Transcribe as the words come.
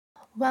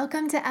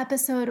Welcome to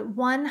episode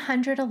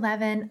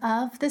 111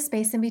 of The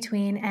Space in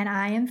Between, and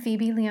I am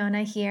Phoebe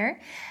Leona here.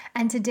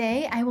 And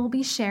today I will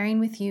be sharing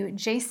with you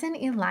Jason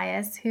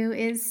Elias, who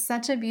is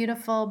such a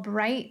beautiful,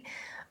 bright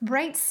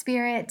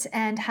spirit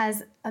and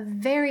has a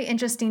very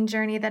interesting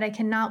journey that I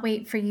cannot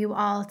wait for you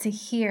all to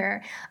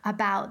hear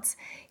about.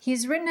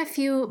 He's written a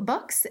few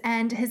books,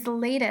 and his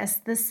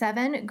latest, The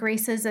 7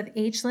 Graces of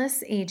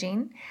Ageless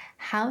Aging,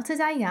 How to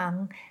Die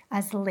Young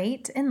as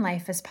Late in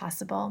Life as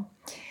Possible.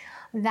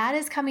 That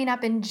is coming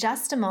up in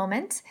just a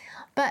moment,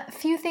 but a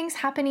few things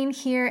happening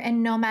here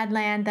in Nomad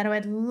Land that I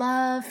would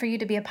love for you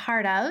to be a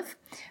part of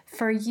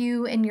for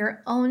you in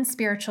your own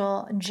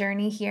spiritual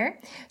journey here.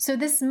 So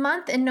this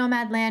month in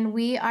Nomad Land,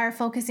 we are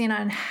focusing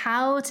on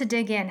how to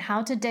dig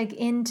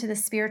into the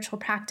spiritual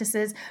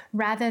practices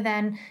rather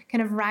than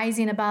kind of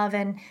rising above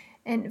and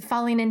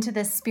falling into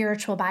this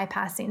spiritual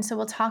bypassing. So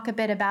we'll talk a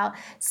bit about,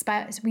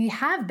 we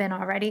have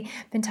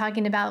been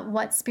talking about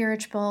what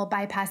spiritual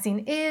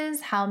bypassing is,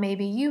 how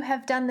maybe you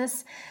have done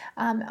this,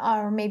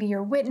 or maybe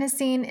you're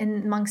witnessing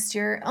amongst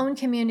your own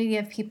community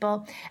of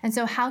people. And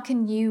so how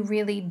can you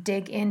really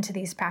dig into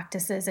these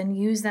practices and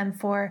use them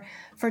for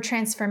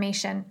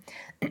transformation?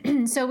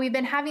 So we've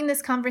been having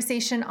this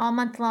conversation all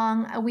month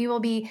long. We will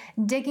be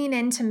digging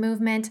into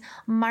movement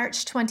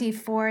March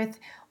 24th,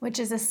 which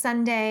is a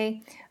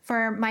Sunday,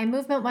 for my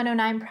Movement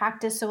 109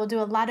 practice. So we'll do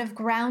a lot of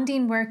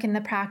grounding work in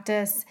the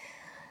practice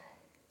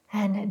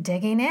and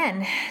digging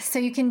in. So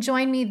you can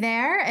join me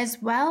there, as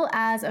well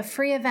as a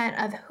free event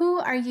of Who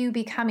Are You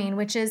Becoming,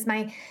 which is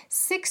my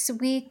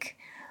six-week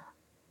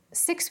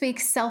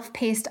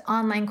self-paced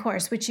online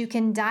course, which you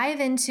can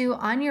dive into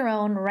on your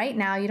own right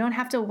now. You don't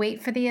have to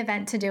wait for the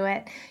event to do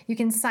it. You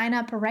can sign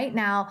up right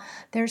now.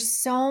 There's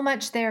so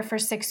much there for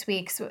 6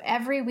 weeks. So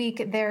every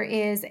week there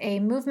is a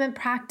movement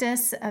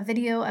practice, a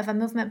video of a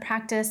movement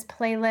practice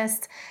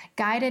playlist,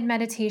 guided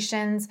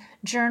meditations,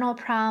 journal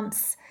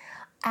prompts,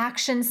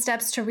 action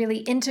steps to really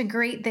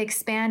integrate the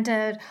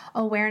expanded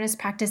awareness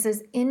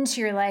practices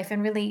into your life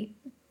and really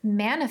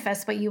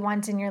manifest what you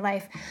want in your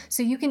life.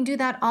 So you can do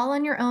that all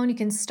on your own. You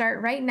can start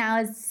right now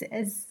as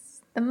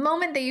the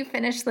moment that you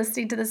finish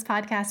listening to this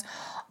podcast.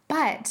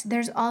 But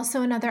there's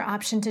also another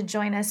option to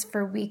join us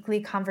for weekly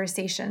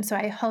conversation. So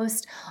I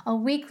host a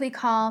weekly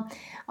call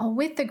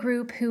with the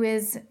group who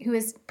is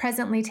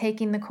presently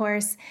taking the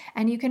course,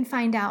 and you can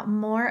find out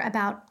more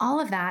about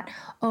all of that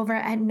over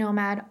at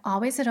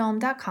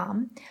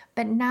nomadalwaysathome.com.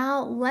 But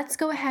now let's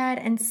go ahead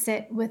and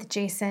sit with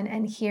Jason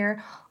and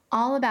hear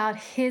all about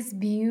his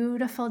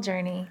beautiful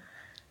journey.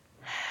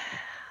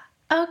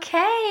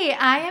 Okay,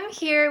 I am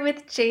here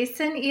with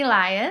Jason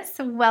Elias.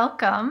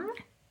 Welcome.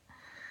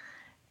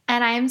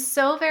 And I am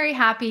so very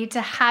happy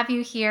to have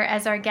you here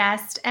as our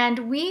guest.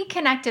 And we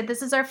connected.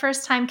 This is our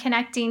first time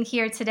connecting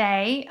here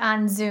today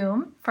on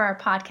Zoom for our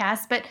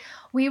podcast, but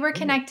we were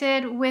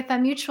connected with a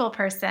mutual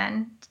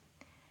person.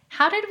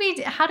 How did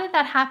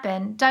that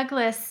happen?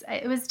 Douglas,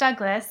 it was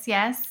Douglas,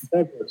 yes?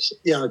 Douglas.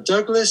 Yeah,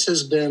 Douglas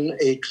has been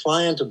a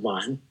client of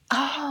mine.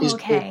 Oh,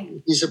 okay.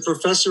 He's a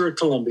professor at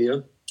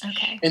Columbia.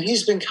 Okay. And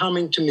he's been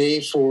coming to me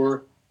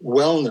for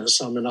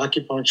wellness. I'm an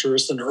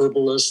acupuncturist, an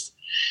herbalist,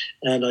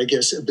 and I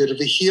guess a bit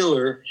of a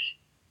healer.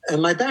 And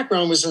my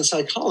background was in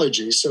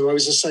psychology. So I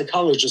was a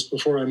psychologist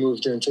before I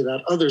moved into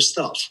that other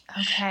stuff.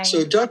 Okay.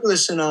 So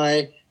Douglas and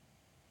I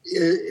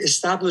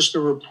established a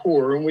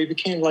rapport, and we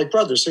became like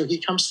brothers. So he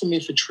comes to me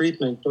for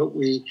treatment, but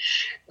we,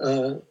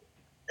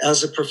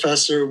 as a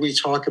professor, we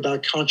talk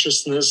about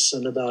consciousness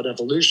and about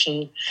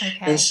evolution. Okay.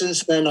 And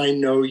since then,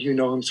 you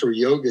know him through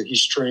yoga.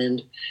 He's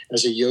trained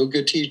as a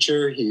yoga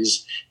teacher.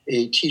 He's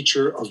a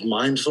teacher of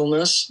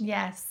mindfulness.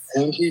 Yes.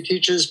 And he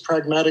teaches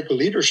pragmatic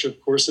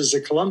leadership courses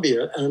at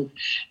Columbia. And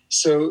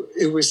so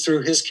it was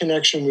through his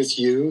connection with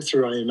you,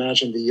 through, I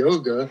imagine, the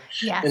yoga,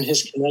 yes, and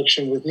his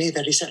connection with me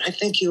that he said, I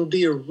think you'll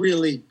be a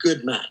really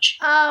good match.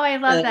 Oh, I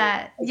love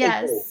that.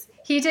 Yes.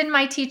 He did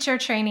my teacher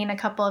training a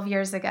couple of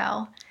years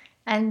ago.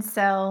 And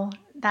so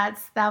that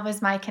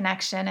was my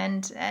connection.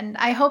 And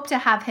I hope to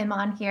have him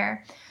on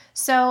here.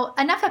 So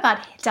enough about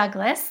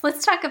Douglas.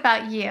 Let's talk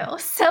about you.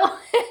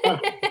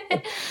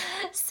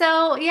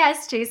 So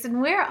yes, Jason,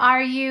 where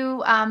are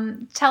you?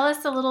 Tell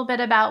us a little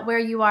bit about where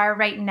you are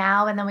right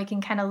now, and then we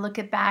can kind of look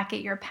back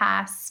at your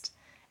past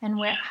and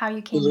how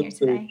you came here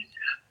today.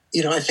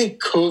 I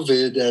think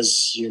COVID,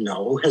 as you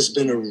know, has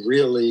been a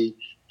really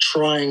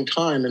trying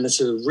time, and it's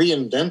a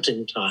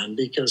reinventing time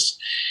because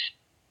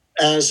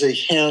as a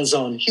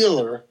hands-on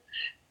healer,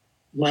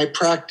 my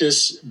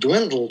practice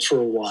dwindled for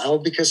a while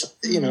because,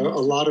 a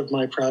lot of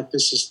my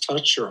practice is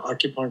touch or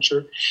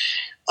acupuncture.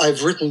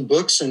 I've written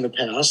books in the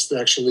past.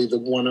 Actually, the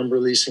one I'm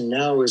releasing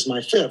now is my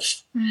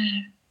 5th.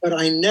 But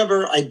I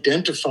never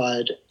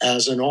identified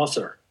as an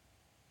author.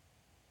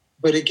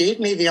 But it gave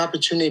me the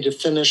opportunity to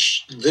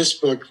finish this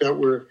book that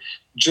we're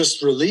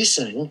just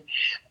releasing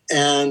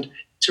and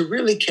to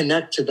really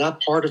connect to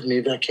that part of me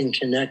that can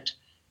connect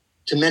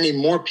to many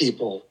more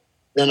people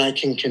than I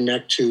can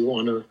connect to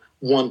on a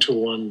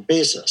one-to-one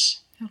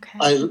basis. Okay.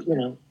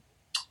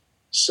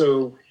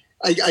 So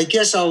I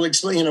guess I'll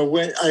explain,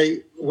 when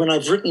when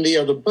I've written the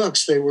other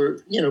books, they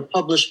were,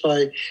 published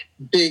by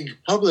big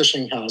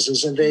publishing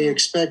houses, and they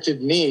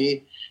expected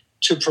me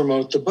to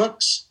promote the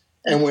books.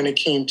 And when it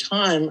came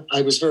time,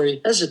 I was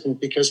very hesitant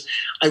because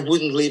I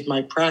wouldn't leave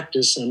my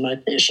practice and my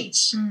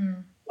patients.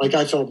 Like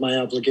I felt my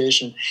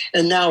obligation.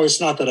 And now it's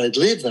not that I'd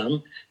leave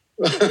them,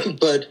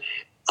 but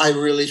I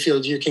really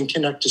feel you can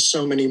connect to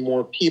so many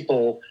more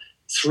people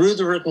through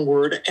the written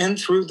word and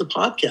through the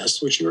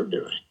podcast, which you're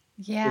doing.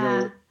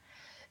 Yeah.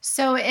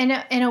 So in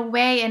a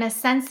way, in a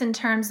sense, in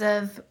terms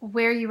of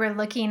where you were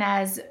looking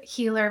as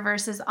healer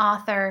versus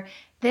author,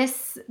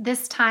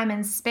 this time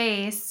and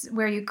space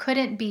where you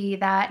couldn't be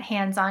that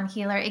hands-on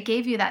healer, it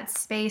gave you that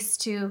space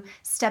to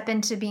step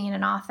into being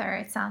an author.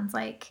 It sounds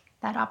like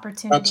that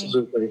opportunity.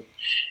 Absolutely.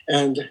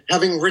 And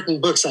having written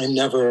books, I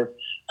never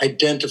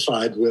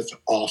identified with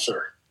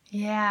author.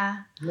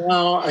 Yeah.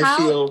 Now I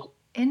feel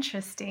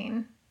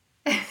interesting.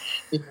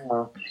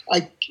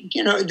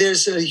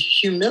 There's a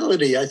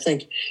humility. I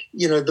think,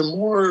 the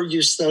more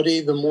you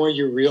study, the more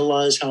you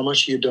realize how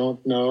much you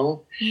don't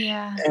know.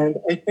 Yeah. And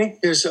I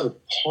think there's a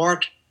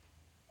part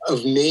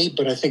of me,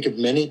 but I think of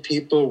many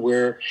people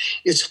where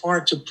it's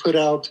hard to put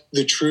out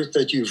the truth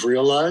that you've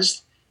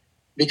realized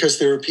because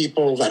there are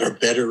people that are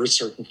better at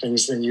certain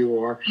things than you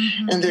are.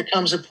 Mm-hmm. And there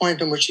comes a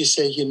point in which you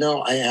say,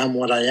 I am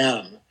what I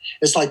am.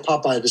 It's like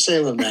Popeye the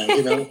Sailor Man,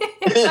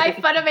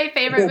 It's one of my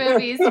favorite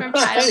movies from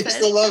childhood. I used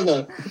to love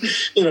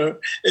that.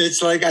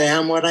 It's like I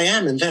am what I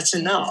am, and that's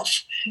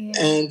enough. Yeah.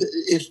 And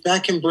if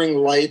that can bring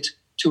light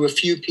to a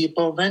few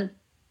people, then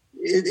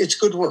it's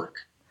good work.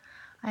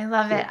 I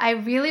love it. I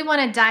really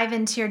want to dive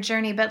into your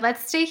journey, but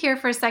let's stay here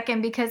for a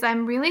second because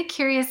I'm really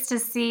curious to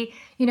see,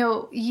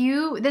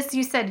 you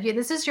said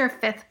this is your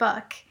 5th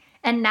book,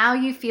 and now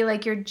you feel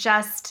like you're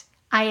just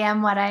I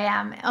am what I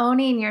am,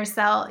 owning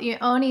yourself,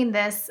 owning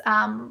this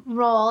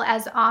role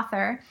as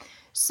author.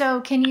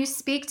 So can you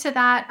speak to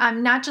that,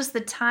 not just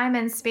the time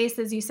and space,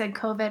 as you said,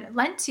 COVID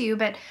lent to you,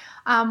 but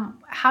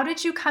how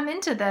did you come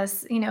into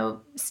this,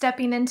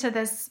 stepping into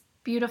this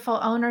beautiful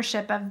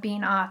ownership of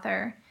being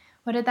author?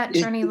 What did that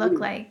journey look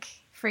like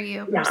for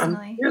you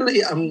personally?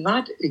 I'm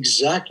not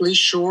exactly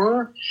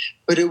sure,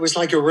 but it was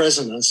like a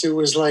resonance. It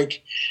was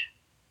like,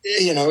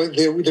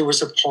 there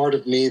was a part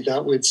of me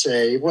that would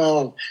say,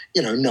 well,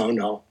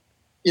 no,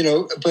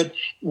 but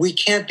we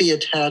can't be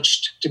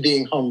attached to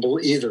being humble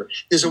either.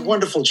 There's a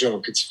wonderful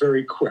joke. It's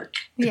very quick.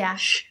 Yeah.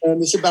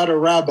 And it's about a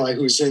rabbi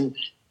who's in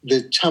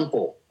the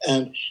temple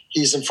and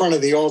he's in front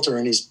of the altar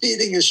and he's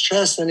beating his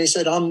chest and he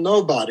said, I'm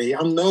nobody.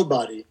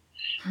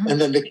 Mm-hmm. And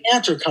then the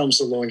cantor comes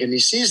along and he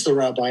sees the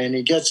rabbi and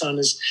he gets on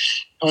his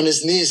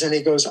knees and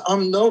he goes,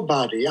 I'm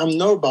nobody.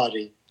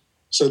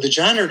 So the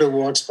janitor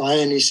walks by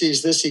and he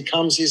sees this. He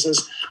comes, he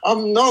says,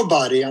 I'm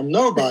nobody. And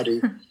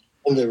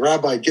the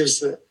rabbi gives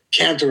the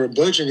cantor a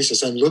budge and he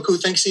says, and look who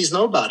thinks he's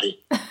nobody.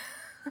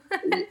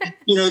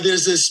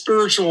 There's this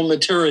spiritual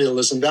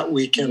materialism that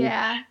we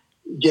can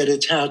get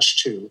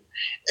attached to.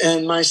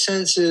 And my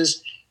sense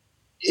is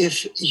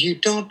if you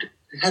don't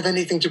have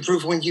anything to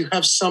prove, when you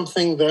have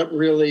something that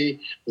really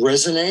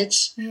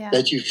resonates,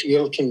 that you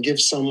feel can give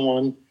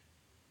someone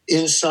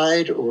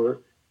insight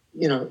or,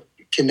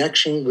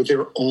 connection with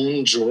their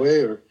own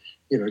joy or,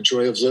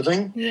 joy of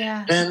living,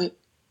 then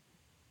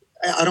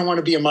I don't want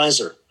to be a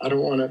miser. I don't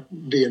want to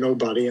be a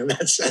nobody in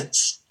that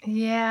sense.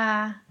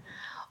 Yeah.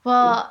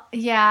 Well,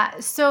 yeah.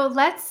 So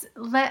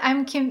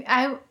I'm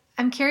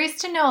curious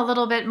to know a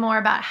little bit more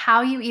about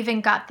how you even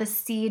got the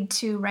seed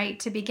to write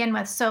to begin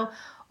with. So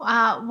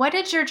what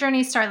did your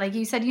journey start? Like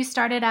you said, you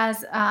started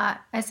as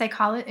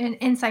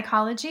in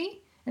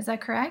psychology. Is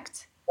that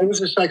correct? I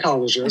was a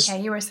psychologist. Okay,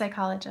 you were a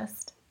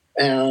psychologist.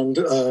 And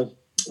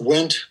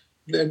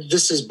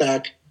this is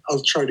back,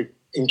 I'll try to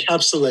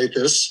encapsulate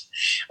this.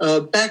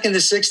 Back in the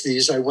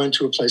 60s, I went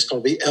to a place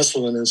called the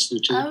Esalen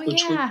Institute,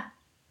 which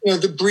was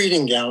the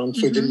breeding ground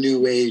for the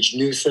new age,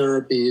 new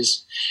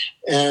therapies.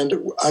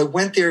 And I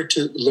went there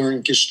to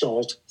learn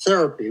Gestalt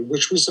therapy,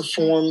 which was a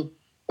form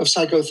of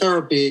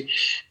psychotherapy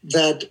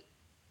that,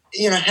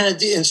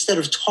 had, instead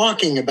of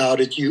talking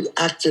about it, you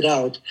acted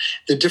out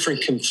the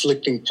different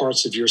conflicting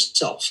parts of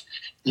yourself.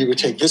 You would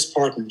take this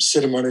part and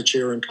sit him on a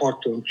chair and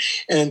talk to him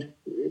and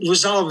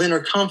resolve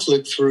inner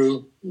conflict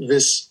through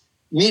this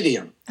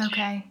medium.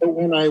 Okay. But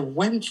when I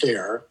went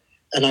there,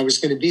 and I was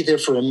going to be there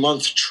for a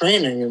month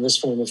training in this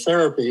form of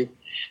therapy,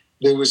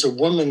 there was a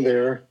woman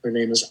there. Her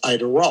name is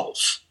Ida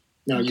Rolf.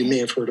 Now, you may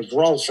have heard of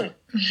Rolfing.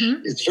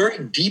 Mm-hmm. It's very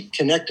deep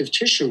connective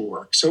tissue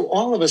work. So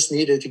all of us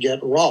needed to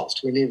get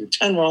Rolfed. We needed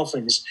 10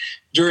 Rolfings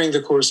during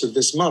the course of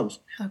this month,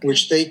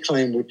 which they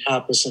claimed would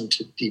tap us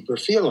into deeper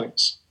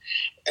feelings.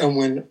 And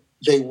when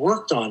they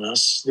worked on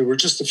us, there were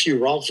just a few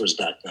Rolfers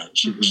back then.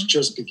 She was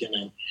just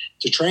beginning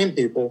to train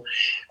people.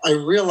 I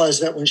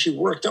realized that when she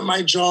worked on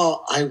my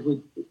jaw, I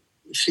would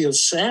feel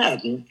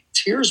sad and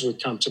tears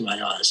would come to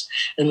my eyes,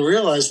 and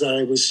realize that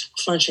I was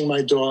clenching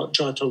my jaw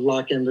to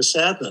lock in the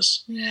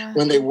sadness. Yeah.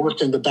 When they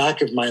worked in the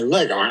back of my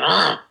leg, and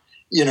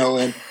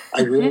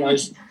I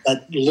realized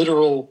that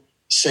literal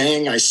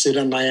saying, I sit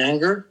on my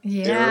anger.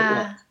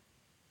 Yeah.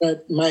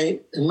 that my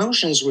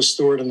emotions were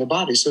stored in the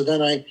body. So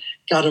then I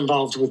got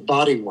involved with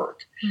body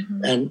work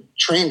and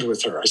trained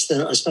with her. I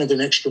spent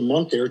an extra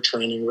month there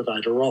training with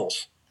Ida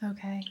Rolf.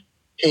 Okay.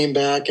 Came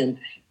back and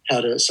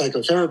had a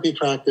psychotherapy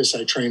practice.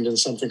 I trained in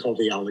something called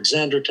the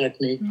Alexander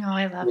technique. Oh,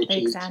 I love the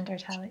Alexander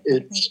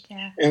technique.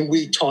 Yeah. And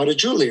we taught at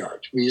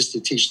Juilliard. We used to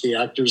teach the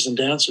actors and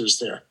dancers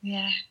there.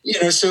 Yeah.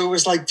 So it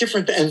was like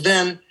different. And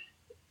then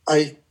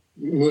I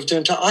moved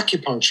into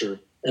acupuncture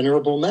and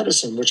herbal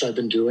medicine, which I've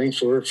been doing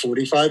for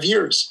 45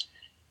 years.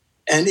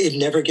 And it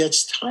never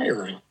gets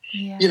tiring.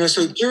 Yeah.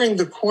 So during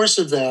the course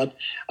of that,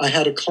 I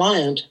had a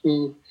client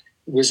who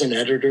was an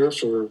editor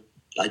for,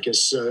 I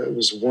guess it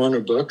was Warner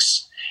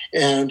Books.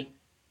 And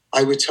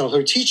I would tell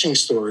her teaching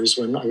stories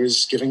when I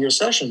was giving her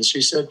sessions.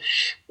 She said,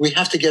 we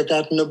have to get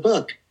that in a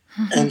book.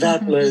 And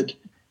that led,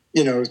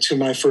 to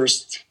my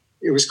first,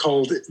 it was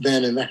called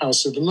then In the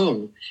House of the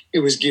Moon. It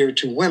was geared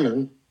to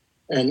women,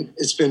 and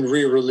it's been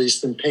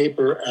re-released in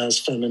paper as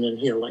Feminine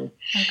Healing.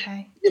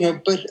 Okay.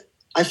 But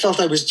I felt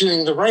I was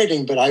doing the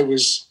writing, but I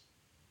was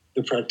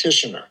the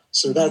practitioner.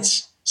 So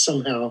that's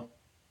somehow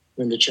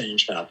when the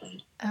change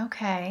happened.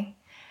 Okay.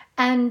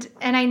 And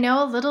I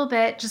know a little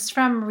bit just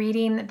from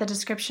reading the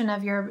description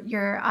of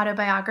your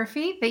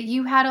autobiography that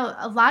you had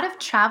a lot of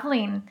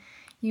traveling.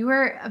 You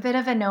were a bit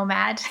of a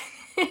nomad.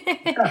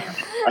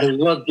 I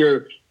love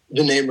the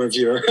name of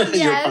your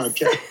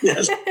podcast.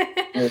 Yes.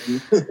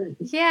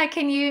 Yeah.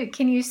 Can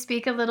you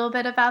speak a little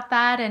bit about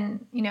that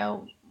and,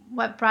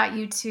 what brought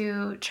you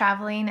to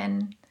traveling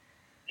and...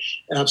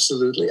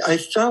 Absolutely. I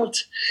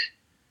felt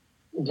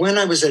when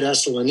I was at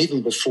Esalen,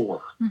 even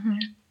before,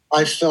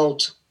 I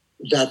felt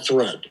that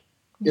thread.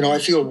 I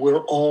feel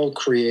we're all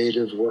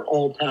creative, we're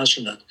all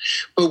passionate,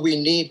 but we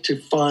need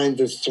to find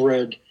the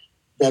thread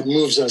that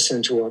moves us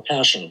into our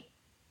passion.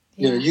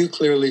 Yeah. You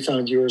clearly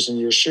found yours and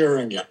you're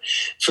sharing it.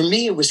 For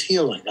me, it was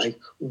healing. Like,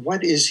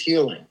 what is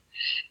healing?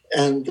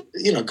 And,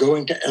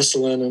 going to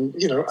Esalen and,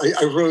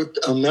 I wrote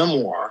a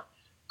memoir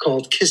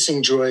called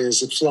Kissing Joy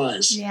as It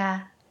Flies.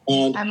 Yeah.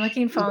 And, I'm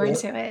looking forward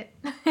to it.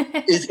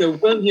 It's a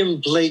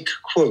William Blake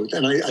quote,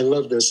 and I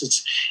love this.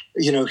 It's,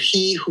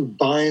 he who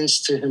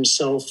binds to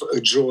himself a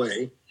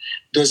joy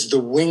does the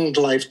winged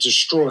life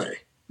destroy.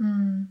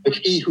 But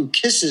he who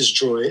kisses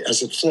joy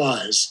as it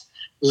flies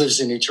lives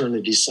in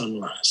eternity's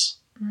sunrise.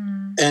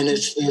 And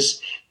it's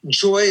this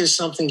joy is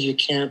something you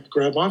can't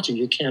grab onto.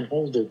 You can't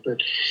hold it,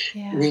 but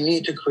we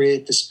need to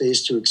create the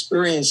space to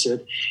experience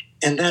it.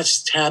 And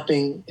that's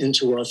tapping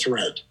into our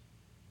thread.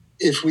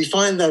 If we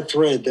find that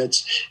thread,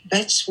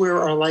 that's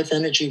where our life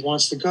energy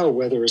wants to go,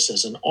 whether it's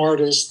as an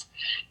artist,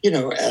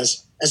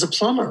 as a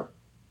plumber,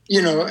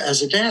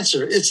 as a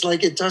dancer. It's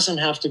like it doesn't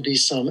have to be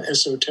some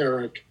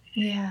esoteric,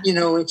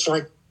 it's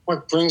like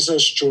what brings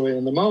us joy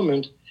in the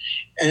moment.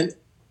 And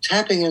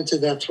tapping into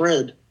that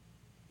thread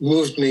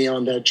moved me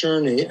on that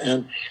journey.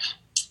 And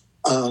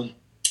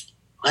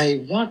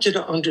I wanted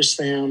to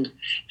understand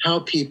how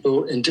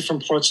people in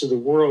different parts of the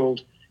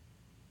world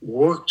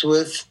worked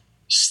with,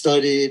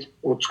 studied,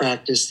 or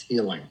practiced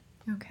healing.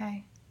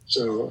 Okay.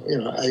 So,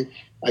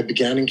 I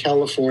began in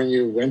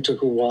California, went to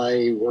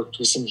Hawaii, worked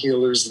with some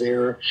healers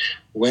there,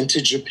 went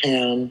to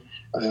Japan,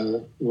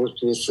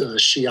 worked with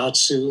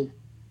shiatsu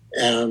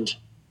and,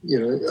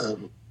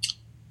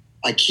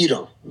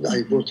 Aikido.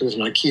 I worked with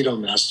an Aikido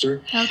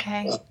master.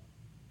 Okay.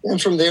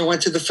 And from there,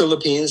 went to the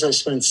Philippines. I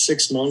spent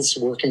 6 months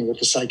working with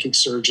the psychic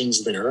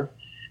surgeons there.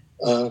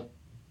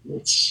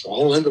 It's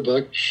all in the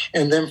book.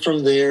 And then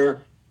from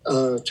there,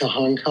 to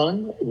Hong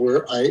Kong,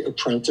 where I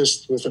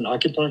apprenticed with an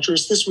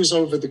acupuncturist. This was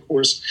over the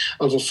course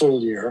of a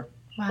full year.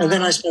 Wow. And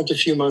then I spent a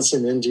few months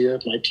in India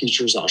at my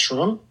teacher's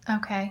ashram.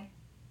 Okay.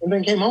 And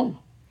then came home.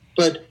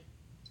 But,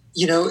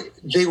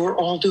 they were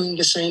all doing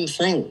the same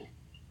thing.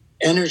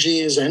 Energy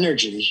is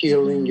energy.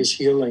 Healing is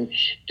healing.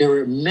 There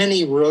are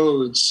many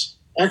roads.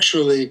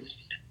 Actually,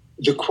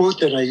 the quote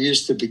that I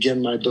used to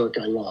begin my book,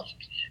 I love.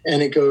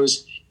 And it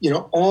goes,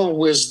 all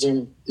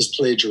wisdom is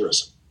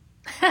plagiarism.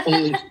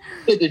 Only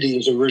stupidity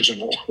is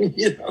original,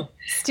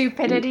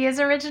 Stupidity is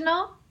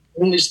original?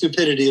 Only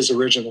stupidity is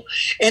original.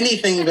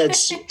 Anything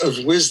that's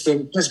of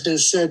wisdom has been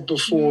said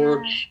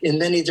before in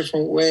many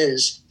different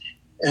ways.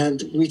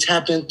 And we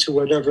tap into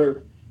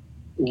whatever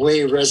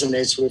way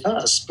resonates with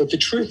us. But the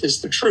truth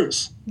is the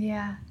truth.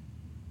 Yeah.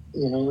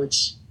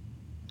 It's...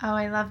 Oh,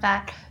 I love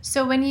that.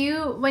 So when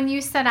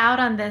you set out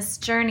on this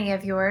journey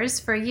of yours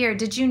for a year,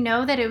 did you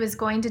know that it was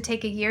going to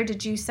take a year?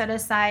 Did you set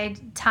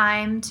aside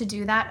time to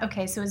do that?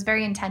 Okay, so it was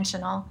very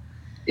intentional.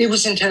 It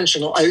was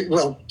intentional.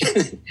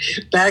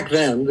 Back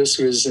then, this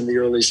was in the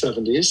early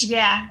 70s.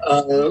 Yeah.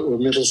 Or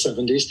middle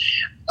 70s.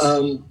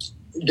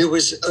 There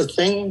was a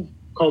thing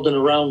called an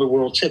around the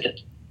world ticket.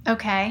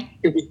 Okay.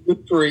 It was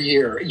good for a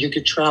year. You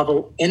could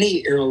travel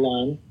any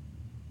airline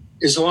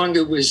as long as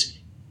it was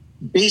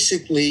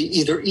basically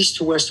either east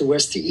to west or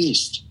west to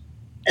east.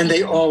 And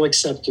they all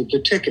accepted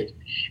the ticket.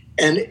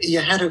 And you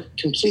had to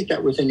complete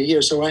that within a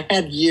year. So I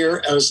had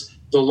year as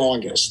the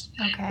longest.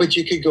 Okay. But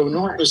you could go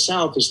north or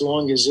south as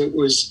long as it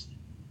was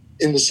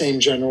in the same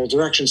general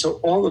direction. So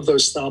all of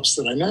those stops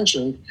that I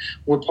mentioned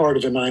were part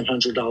of a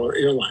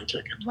 $900 airline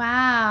ticket.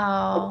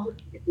 Wow. I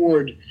couldn't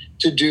afford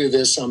to do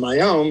this on my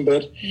own,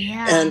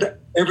 Yeah. and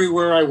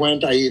everywhere I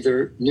went, I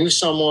either knew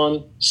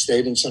someone,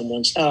 stayed in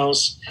someone's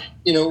house.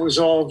 It was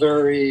all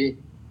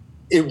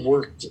it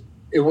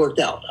worked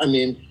out. I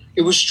mean,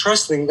 it was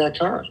trusting that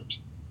current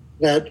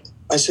that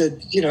I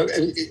said,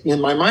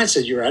 in my mind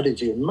said, you're out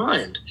of your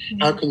mind.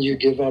 How can you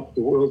give up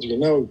the world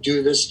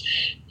do this?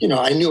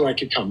 I knew I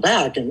could come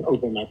back and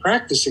open my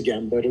practice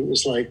again, but it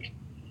was like,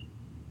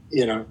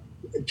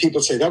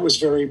 people say that was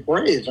very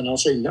brave. And I'll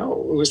say, no,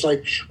 it was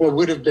like, well, it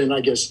would have been,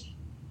 I guess,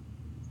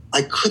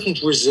 I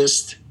couldn't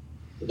resist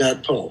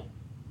that pull.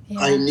 Yeah.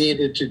 I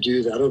needed to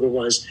do that.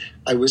 Otherwise,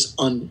 I was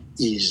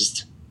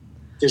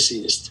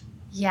diseased.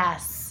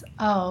 Yes.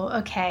 Oh,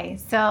 okay.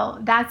 So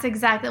that's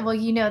exactly, well,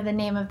 the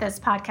name of this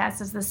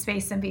podcast is The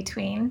Space in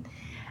Between.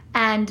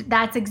 And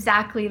that's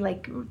exactly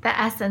like the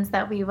essence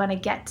that we want to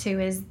get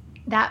to is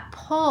that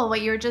pull,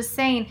 what you were just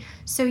saying.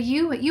 So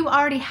you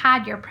already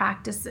had your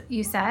practice,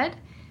 you said?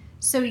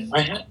 So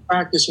I had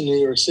practice in New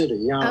York City,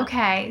 yeah.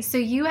 Okay. So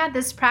you had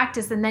this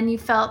practice and then you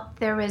felt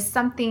there was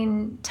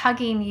something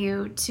tugging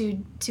you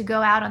to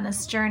go out on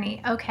this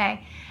journey.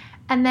 Okay.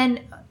 And then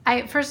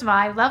first of all,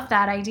 I love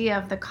that idea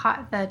of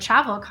the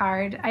travel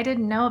card. I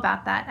didn't know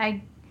about that.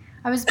 I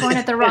was born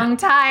at the wrong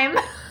time.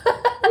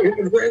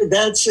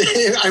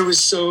 I was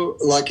so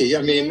lucky.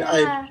 I mean,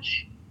 yeah.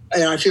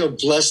 I feel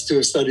blessed to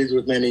have studied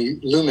with many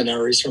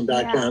luminaries from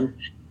back then,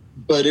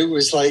 but it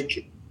was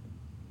like,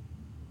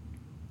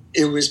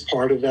 it was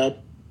part of that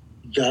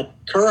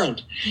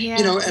current,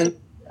 and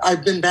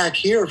I've been back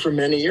here for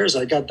many years.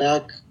 I got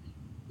back,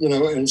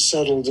 and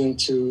settled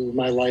into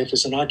my life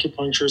as an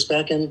acupuncturist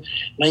back in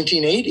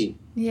 1980.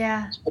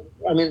 Yeah.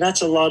 I mean,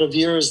 that's a lot of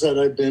years that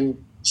I've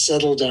been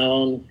settled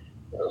down,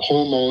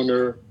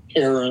 homeowner,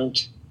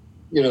 parent,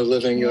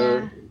 living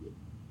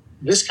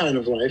this kind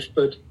of life.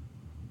 But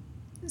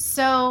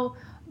so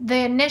the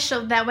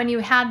initial, that when you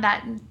had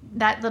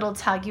that little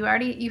tug, you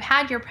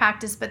had your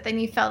practice, but then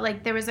you felt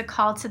like there was a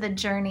call to the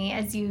journey,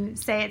 as you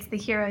say, it's the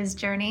hero's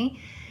journey,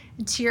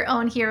 to your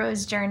own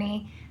hero's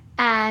journey.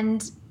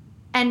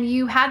 And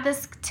you had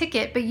this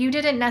ticket, but you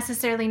didn't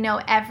necessarily know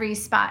every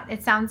spot.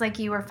 It sounds like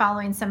you were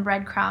following some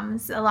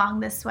breadcrumbs along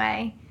this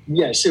way.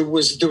 Yes, there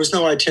was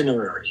no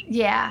itinerary.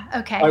 Yeah,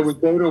 okay. I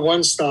would go to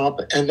one stop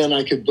and then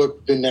I could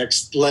book the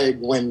next leg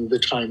when the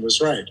time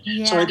was right.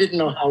 Yeah. So I didn't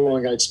know how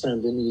long I'd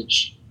spend in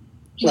each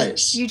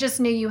place. You just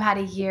knew you had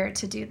a year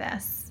to do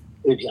this.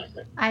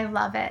 Exactly. I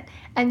love it.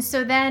 And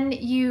so then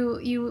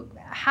you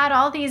had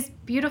all these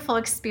beautiful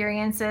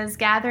experiences,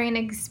 gathering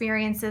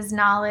experiences,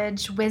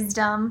 knowledge,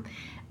 wisdom,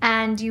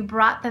 and you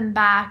brought them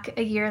back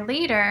a year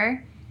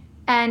later.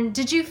 And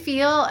did you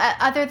feel,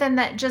 other than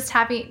that, just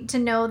having to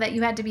know that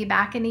you had to be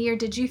back in a year,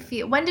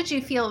 when did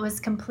you feel it was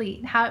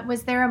complete?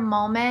 Was there a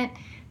moment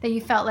that you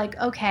felt like,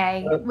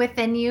 okay,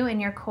 within you in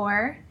your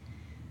core?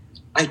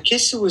 I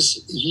guess it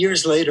was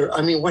years later.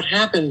 I mean, what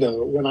happened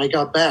though, when I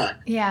got back,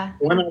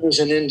 when I was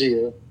in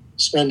India,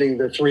 spending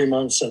the 3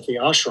 months at the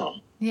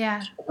ashram,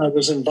 I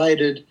was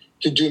invited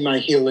to do my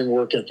healing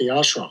work at the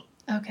ashram.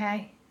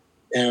 Okay.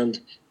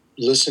 And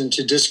listen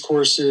to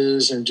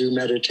discourses and do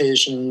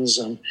meditations.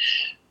 And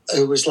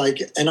it was like,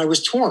 and I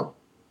was torn.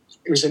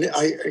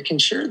 I can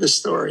share this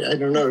story. I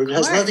don't know. It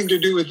has nothing to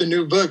do with the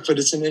new book, but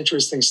it's an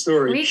interesting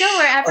story. We go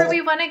wherever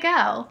we want to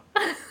go.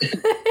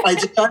 I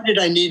decided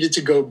I needed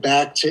to go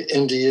back to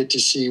India to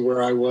see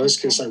where I was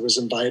because I was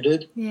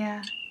invited.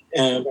 Yeah.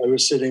 And I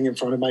was sitting in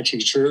front of my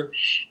teacher.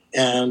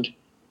 And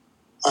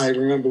I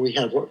remember we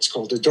had what's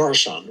called a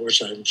darshan,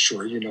 which I'm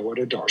sure you know what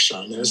a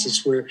darshan is.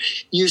 It's where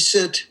you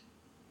sit,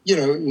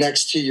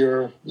 next to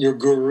your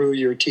guru,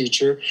 your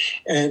teacher,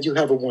 and you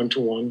have a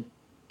one-to-one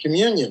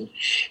communion.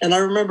 And I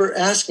remember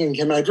asking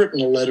him, I'd written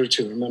a letter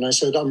to him, and I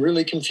said, I'm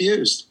really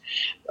confused.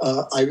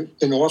 I've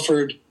been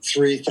offered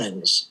 3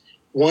 things.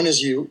 One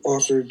is you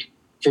offered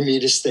for me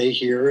to stay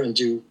here and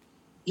do,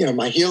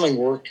 my healing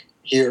work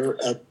here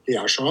at the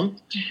ashram.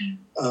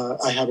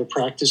 Mm-hmm. I have a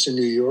practice in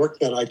New York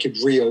that I could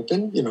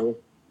reopen,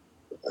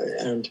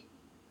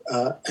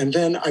 and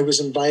then I was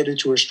invited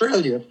to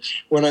Australia.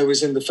 When I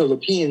was in the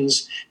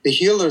Philippines, the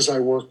healers I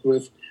worked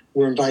with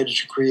were invited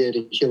to create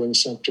a healing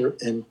center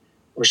in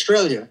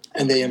Australia,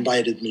 and they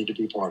invited me to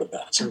be part of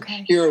that. So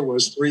here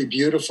was 3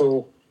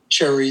 beautiful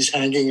cherries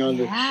hanging on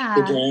the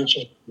branch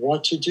of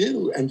what to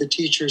do. And the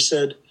teacher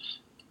said,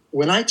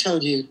 when I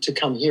tell you to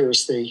come here or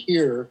stay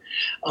here,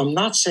 I'm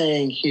not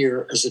saying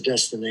here as a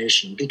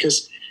destination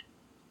because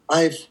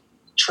I've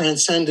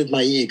transcended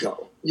my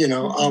ego.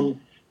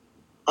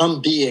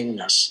 I'm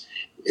beingness.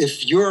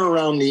 If you're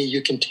around me,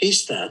 you can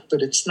taste that,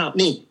 but it's not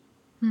me.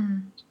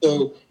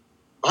 So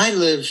I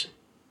live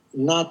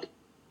not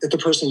at the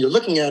person you're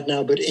looking at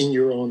now, but in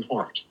your own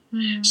heart.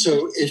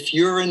 So if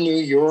you're in New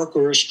York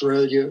or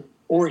Australia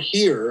or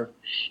here,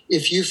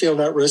 if you feel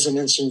that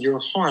resonance in your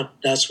heart,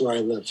 that's where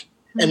I live.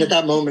 And at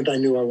that moment, I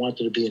knew I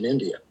wanted to be in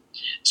India.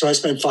 So I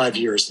spent 5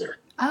 years there.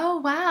 Oh,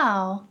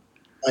 wow.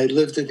 I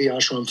lived at the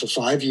ashram for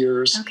 5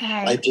 years. Okay.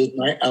 I did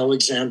my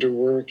Alexander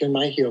work and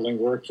my healing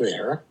work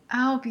there.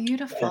 Oh,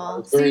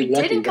 beautiful. So Very you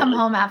lucky didn't come that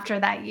home after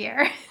that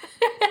year.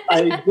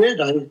 I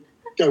did.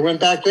 I went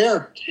back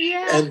there.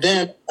 Yeah. And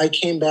then I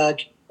came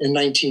back in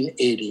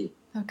 1980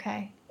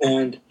 Okay.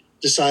 and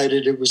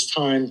decided it was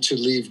time to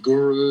leave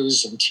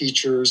gurus and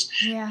teachers,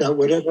 Yeah. that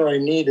whatever I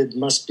needed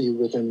must be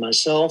within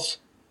myself.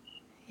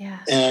 Yeah.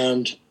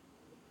 And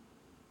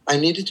I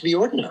needed to be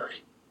ordinary.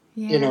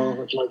 Yeah. You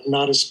know, like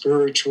not a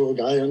spiritual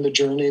guy on the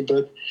journey,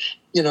 but,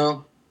 you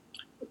know,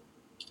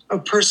 a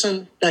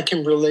person that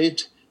can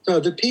relate to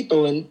other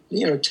people and,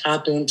 you know,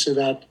 tap into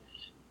that.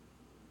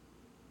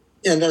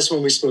 And that's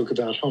when we spoke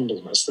about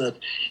humbleness, that,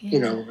 you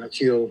know, I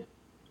feel,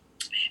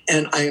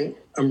 and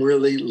I'm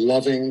really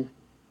loving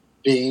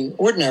being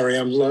ordinary.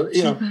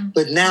 You know,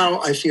 but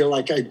now I feel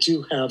like I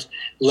do have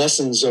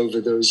lessons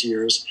over those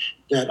years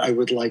that I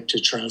would like to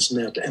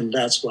transmit. And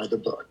that's why the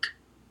book.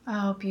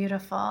 Oh,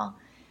 beautiful.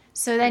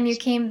 So then you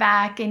came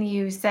back and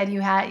you said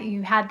you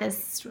had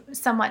this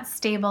somewhat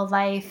stable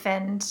life,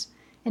 and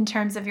in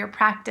terms of your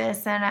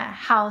practice and a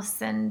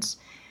house and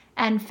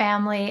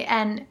family.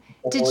 And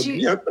did you?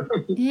 Yep.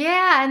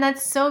 Yeah, and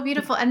that's so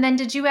beautiful. And then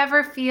did you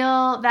ever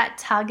feel that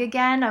tug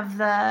again of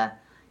the,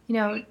 you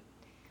know?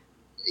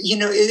 You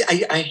know,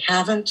 I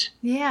haven't.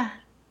 Yeah.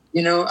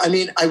 You know, I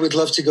mean, I would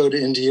love to go to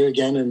India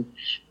again and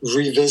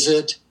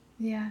revisit.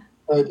 Yeah.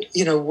 But,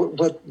 you know,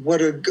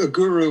 what a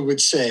guru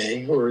would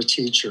say, or a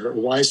teacher, a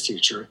wise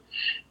teacher,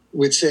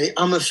 would say,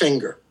 I'm a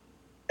finger,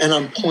 and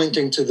I'm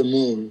pointing to the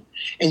moon.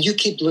 And you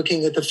keep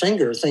looking at the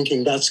finger,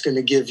 thinking that's going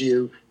to give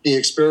you the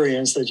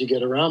experience that you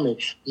get around me.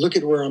 Look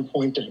at where I'm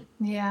pointing.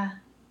 Yeah.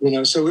 You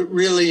know, so it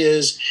really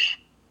is,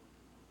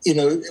 you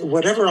know,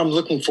 whatever I'm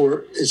looking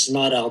for is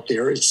not out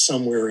there. It's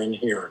somewhere in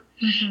here.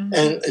 Mm-hmm.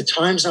 And at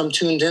times I'm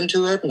tuned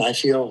into it and I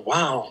feel,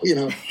 wow, you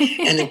know,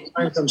 and at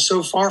times I'm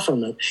so far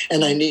from it,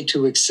 and I need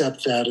to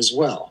accept that as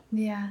well.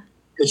 Yeah.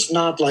 It's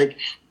not like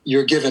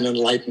you're given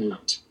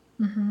enlightenment.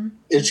 Mm-hmm.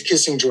 It's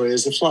kissing joy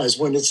as the flies.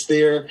 When it's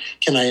there,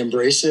 can I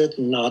embrace it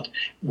and not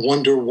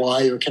wonder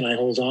why, or can I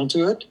hold on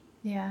to it?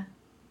 Yeah.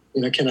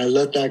 You know, can I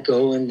let that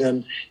go and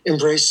then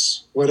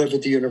embrace whatever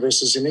the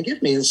universe is going to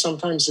give me? And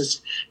sometimes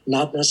it's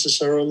not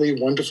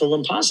necessarily wonderful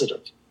and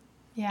positive.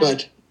 Yeah.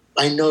 But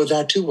I know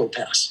that too will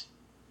pass.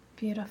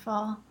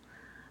 Beautiful.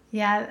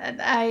 Yeah,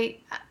 I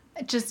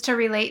just to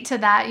relate to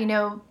that, you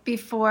know,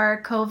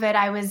 before COVID,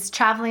 I was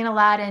traveling a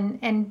lot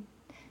and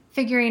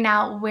figuring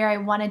out where I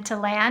wanted to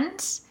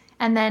land.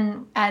 And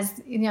then,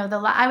 as you know,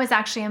 I was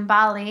actually in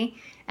Bali,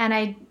 and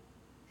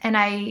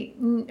I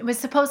was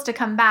supposed to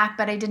come back,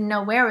 but I didn't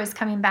know where I was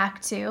coming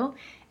back to.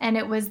 And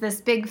it was this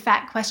big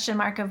fat question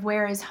mark of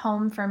where is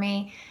home for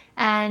me.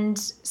 And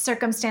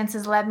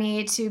circumstances led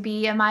me to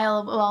be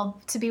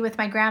to be with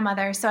my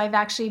grandmother. So I've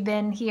actually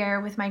been here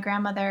with my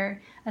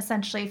grandmother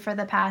essentially for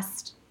the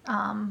past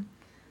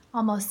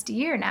almost a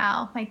year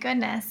now. My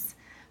goodness.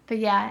 But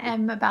yeah,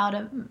 I'm about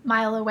a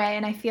mile away,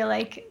 and I feel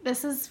like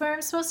this is where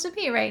I'm supposed to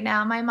be right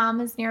now. My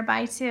mom is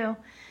nearby too.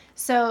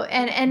 So,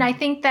 and I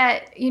think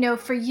that, you know,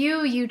 for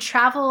you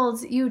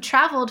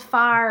traveled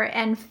far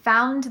and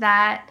found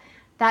that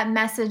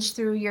message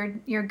through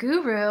your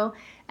guru.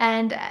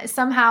 And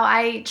somehow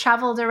I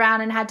traveled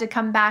around and had to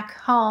come back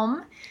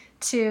home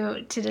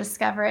to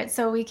discover it.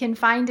 So we can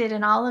find it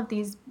in all of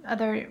these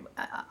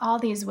all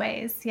these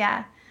ways.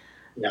 Yeah.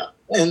 Yeah.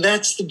 And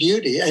that's the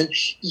beauty. And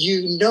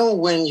you know,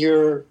 when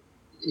you're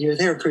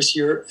there because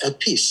you're at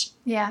peace.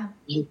 Yeah.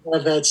 You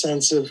have that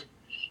sense of,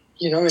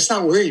 you know, it's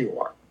not where you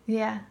are.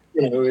 Yeah.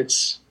 You know,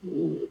 it's,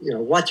 you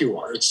know, what you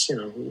are. It's, you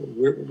know,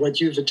 what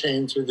you've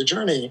attained through the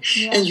journey.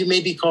 Yeah. And you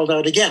may be called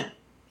out again.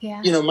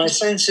 Yeah. You know, my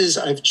sense is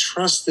I've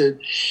trusted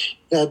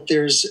that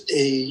there's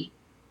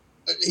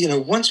you know,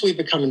 once we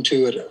become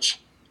intuitive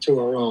to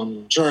our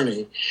own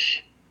journey,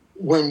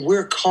 when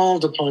we're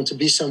called upon to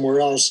be somewhere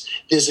else,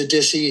 there's a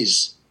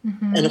dis-ease.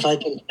 Mm-hmm. And if I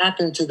can tap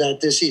into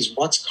that dis-ease,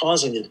 what's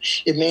causing it?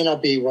 It may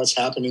not be what's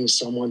happening,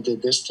 someone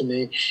did this to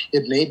me.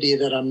 It may be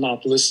that I'm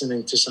not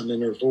listening to some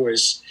inner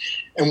voice.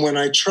 And when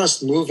I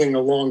trust moving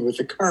along with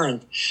the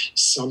current,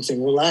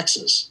 something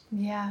relaxes.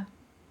 Yeah.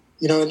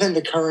 You know, and then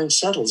the current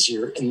settles.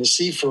 You're in the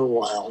sea for a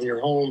while.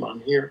 You're home,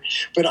 I'm here.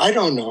 But I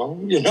don't know,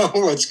 you know,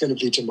 what's going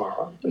to be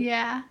tomorrow. But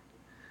yeah.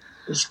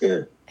 It's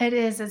good. It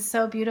is. It's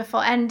so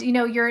beautiful. And, you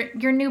know,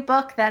 your new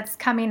book that's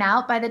coming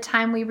out, by the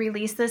time we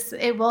release this,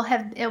 it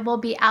will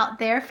be out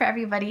there for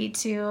everybody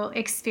to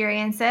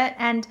experience it.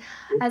 And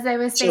as I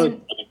was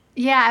saying,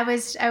 yeah, I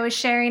was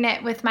sharing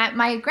it with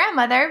my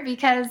grandmother,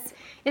 because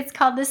it's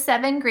called The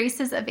 7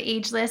 Graces of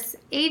Ageless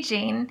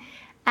Aging.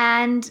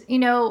 And, you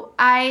know,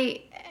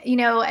 I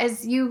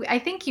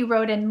think you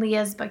wrote in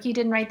Leah's book, you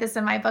didn't write this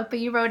in my book, but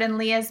you wrote in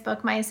Leah's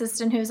book, my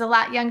assistant, who's a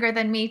lot younger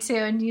than me too.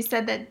 And you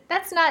said that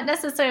that's not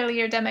necessarily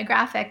your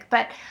demographic,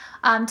 but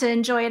to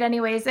enjoy it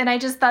anyways. And I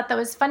just thought that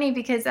was funny,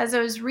 because as I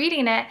was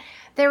reading it,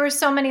 there were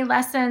so many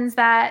lessons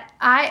that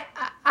I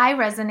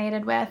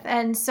resonated with.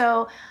 And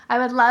so I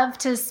would love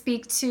to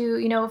speak to,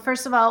 you know,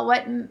 first of all,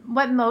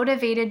 what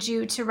motivated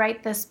you to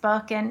write this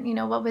book? And, you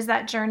know, what was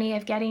that journey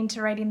of getting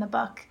to writing the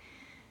book?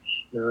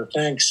 No,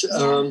 thanks.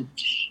 Yeah.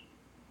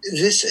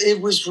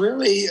 It was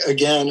really,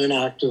 again, an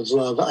act of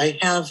love. I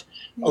have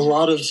Yeah. a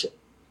lot of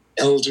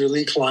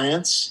elderly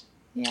clients,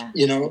 Yeah.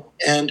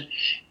 And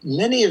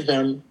many of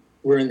them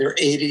were in their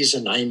 80s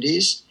and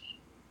 90s.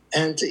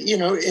 And,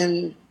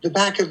 in the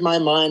back of my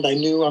mind, I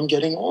knew I'm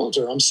getting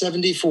older. I'm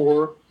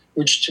 74,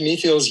 which to me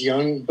feels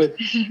young, but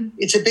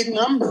it's a big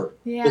number.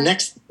 Yeah. The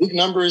next big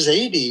number is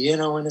 80,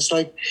 and it's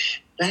like,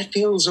 that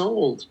feels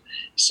old.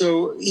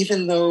 So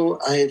even though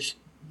I've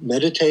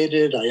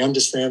meditated, I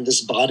understand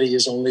this body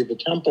is only the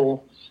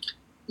temple,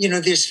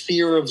 there's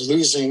fear of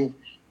losing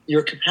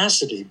your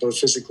capacity, both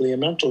physically and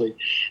mentally.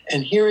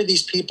 And here are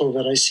these people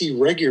that I see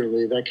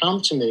regularly that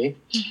come to me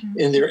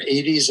in their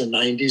 80s and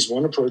 90s,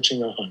 one approaching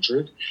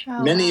 100,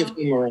 many of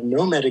whom are on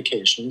no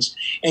medications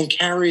and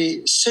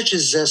carry such a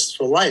zest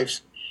for life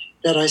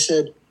that I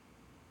said,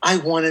 I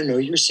want to know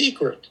your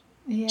secret.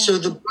 Yeah. So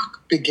the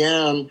book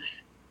began,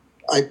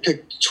 I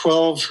picked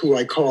 12 who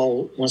I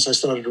call, once I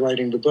started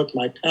writing the book,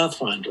 my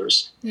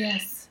pathfinders.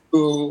 Yes.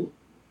 Who,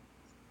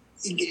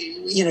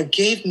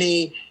 gave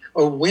me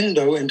a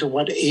window into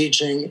what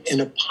aging in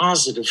a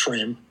positive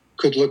frame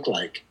could look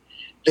like.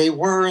 They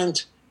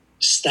weren't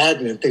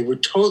stagnant. They were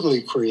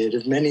totally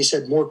creative. Many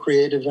said more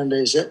creative than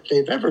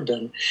they've ever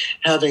been,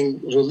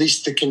 having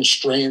released the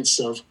constraints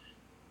of,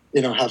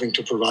 having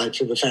to provide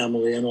for the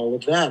family and all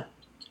of that.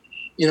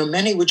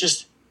 Many were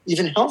just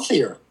even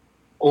healthier,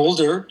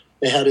 older.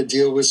 They had to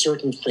deal with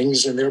certain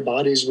things in their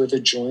bodies where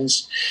the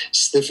joints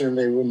stiffened.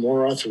 They were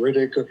more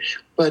arthritic,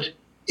 but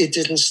it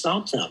didn't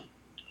stop them.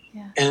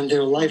 Yeah. And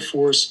their life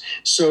force.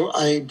 So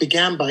I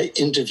began by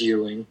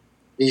interviewing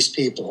these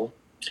people,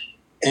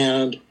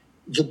 and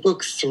the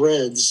book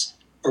threads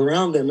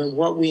around them. And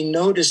what we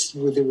noticed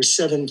were there were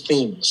 7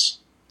 themes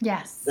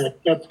that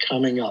kept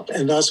coming up.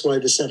 And that's why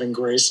the 7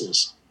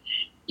 graces,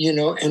 and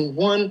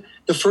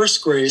the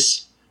first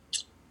grace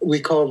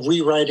we call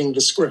rewriting the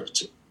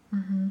script.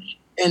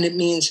 And it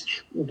means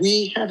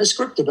we have a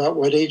script about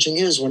what aging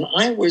is. When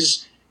I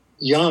was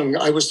young,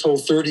 I was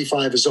told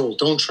 35 is old.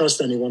 Don't trust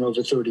anyone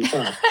over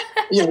 35.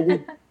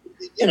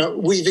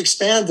 We've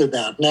expanded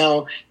that.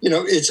 Now,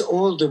 it's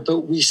older, but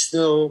we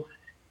still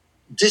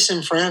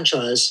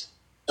disenfranchise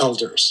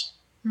elders.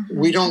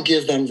 We don't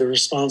give them the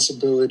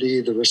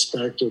responsibility, the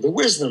respect, or the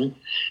wisdom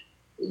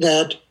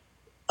that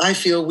I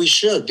feel we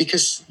should,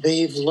 because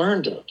they've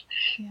learned it.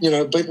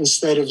 But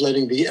instead of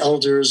letting the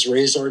elders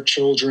raise our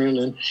children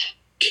and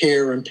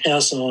care and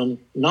pass on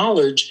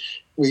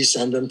knowledge, we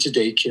send them to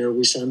daycare,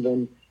 we send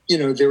them,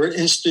 there are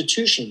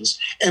institutions,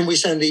 and we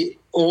send the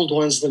old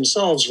ones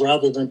themselves,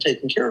 rather than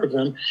taking care of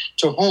them,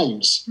 to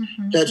homes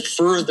that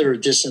further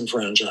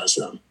disenfranchise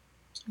them.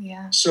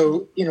 Yeah.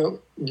 So,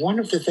 one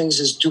of the things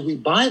is, do we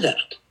buy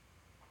that?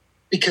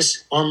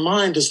 Because our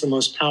mind is the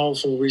most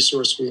powerful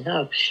resource we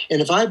have. And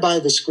if I buy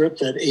the script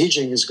that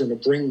aging is going to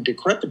bring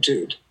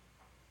decrepitude,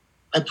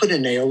 I put a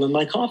nail in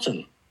my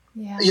coffin.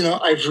 Yeah.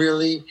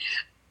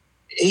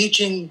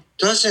 Aging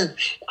doesn't,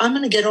 I'm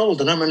going to get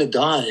old and I'm going to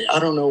die. I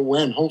don't know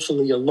when,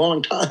 hopefully a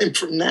long time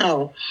from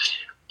now.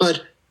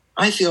 But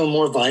I feel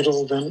more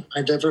vital than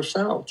I've ever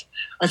felt.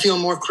 I feel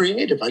more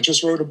creative. I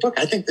just wrote a book.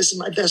 I think this is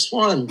my best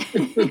one.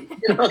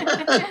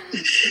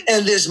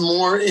 And there's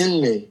more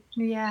in me.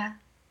 Yeah.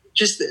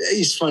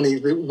 It's funny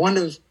that one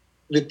of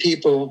the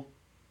people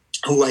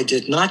who I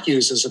did not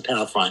use as a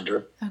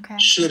pathfinder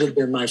should have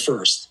been my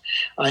first.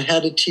 I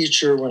had a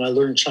teacher when I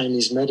learned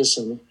Chinese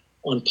medicine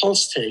on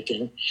pulse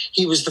taking.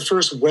 He was the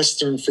first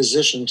Western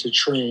physician to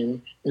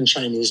train in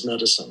Chinese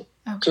medicine.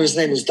 So his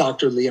name is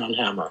Dr. Leon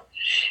Hammer.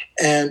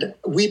 And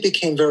we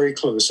became very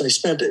close. I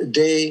spent a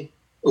day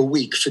a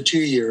week for 2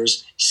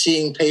 years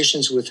seeing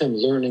patients with him,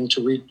 learning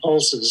to read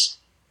pulses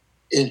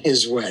in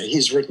his way.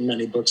 He's written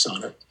many books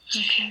on it.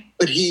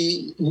 But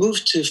he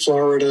moved to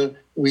Florida.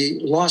 We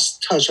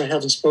lost touch. I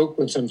haven't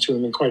spoken with him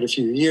in quite a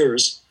few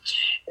years.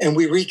 And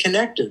we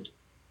reconnected.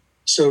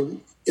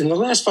 So in the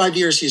last 5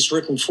 years, he's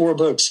written 4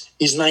 books.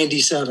 He's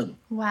 97.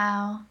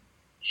 Wow.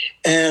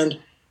 And,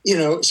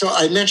 so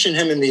I mentioned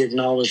him in the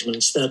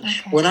acknowledgments that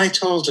when I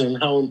told him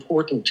how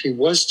important he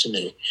was to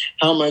me,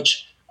 how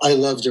much I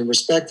loved and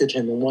respected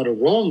him and what a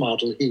role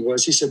model he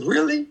was, he said,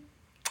 really?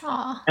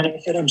 Aww. And I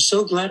said, I'm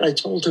so glad I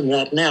told him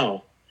that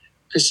now.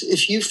 Because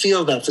if you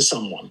feel that for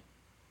someone,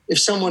 if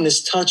someone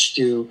has touched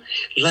you,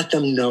 let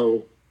them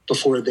know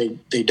before they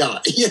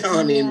die.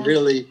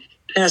 Really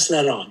pass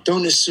that on.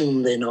 Don't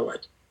assume they know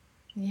it.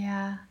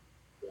 Yeah.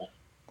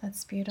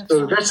 That's beautiful.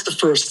 So that's the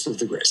first of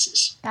the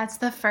graces. That's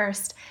the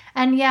first.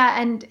 And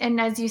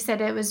and as you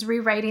said, it was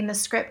rewriting the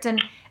script.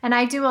 And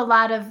I do a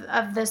lot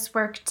of this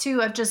work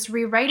too, of just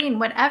rewriting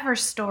whatever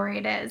story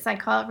it is. I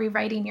call it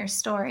rewriting your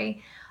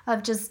story,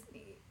 of just,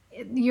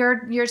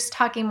 you're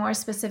talking more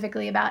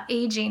specifically about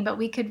aging, but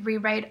we could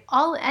rewrite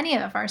any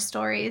of our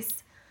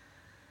stories.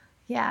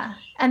 Yeah.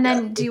 And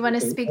then do you want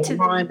to speak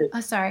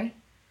to sorry.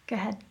 Go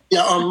ahead.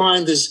 Yeah, our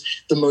mind is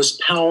the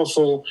most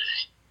powerful,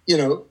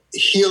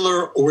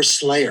 healer or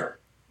slayer.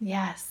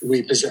 Yes.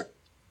 We possess.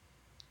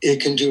 It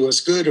can do us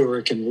good or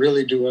it can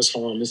really do us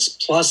harm. It's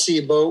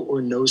placebo or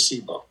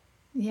nocebo.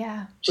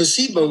 Yeah.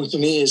 Placebo to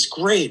me is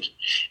great.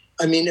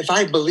 I mean, if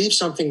I believe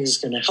something is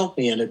going to help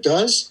me and it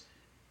does,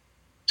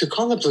 to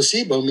call it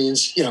placebo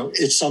means,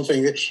 it's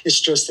something that it's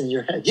just in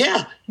your head.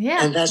 Yeah.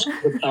 Yeah. And that's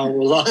where the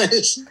power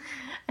lies.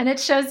 And it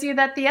shows you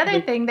that the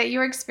other thing that you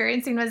were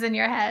experiencing was in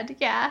your head.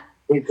 Yeah.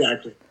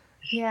 Exactly.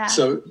 Yeah.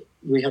 So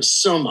we have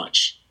so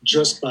much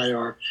just by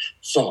our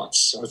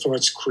thoughts. Our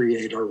thoughts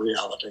create our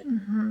reality.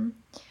 Mm-hmm.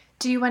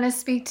 Do you want to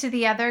speak to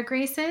the other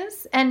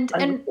graces? And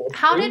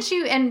how did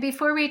you, and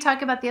before we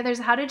talk about the others,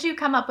 how did you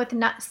come up with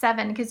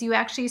 7? Because you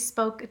actually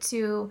spoke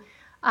to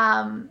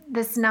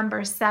this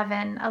number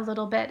 7 a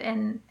little bit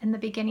in the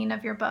beginning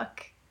of your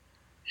book.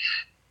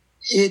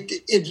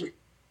 It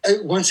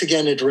once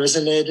again, it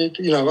resonated.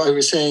 I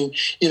was saying,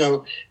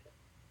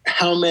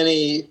 how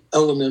many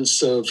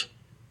elements of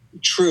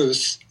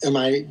truth am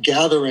I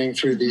gathering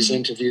through these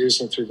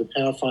interviews and through the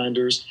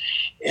Pathfinders?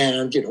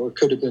 And, it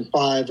could have been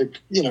 5,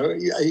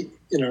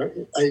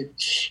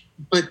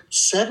 but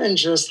 7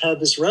 just had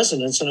this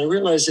resonance, and I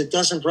realized it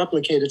doesn't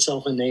replicate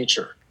itself in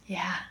nature.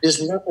 Yeah.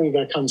 There's nothing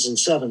that comes in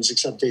 7s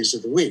except days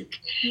of the week.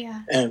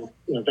 Yeah. And,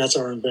 that's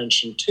our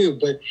invention too.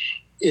 But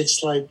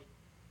it's like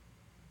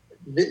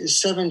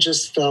 7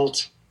 just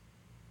felt,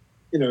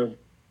 we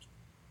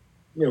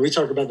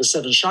talk about the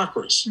 7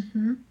 chakras.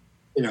 Mm-hmm.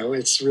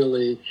 It's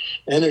really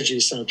energy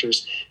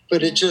centers,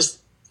 but it just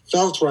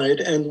felt right.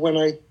 And when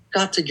I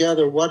got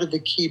together, what are the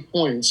key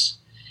points?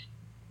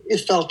 It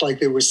felt like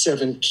there were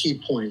 7 key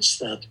points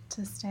that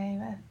to stay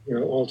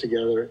with, all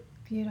together.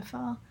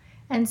 Beautiful.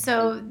 And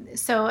so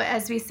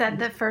as we said,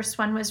 the first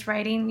one was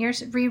rewriting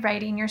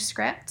your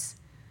script.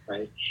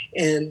 Right.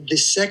 And the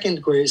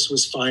second grace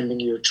was finding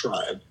your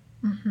tribe.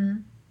 Mm-hmm.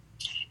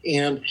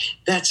 And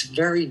that's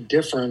very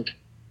different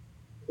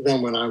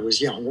than when I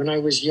was young. When I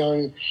was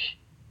young,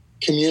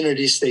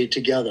 community stayed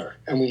together,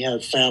 and we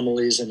had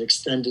families and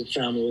extended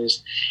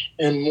families,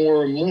 and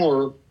more,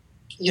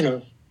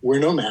 we're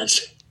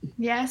nomads.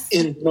 Yes.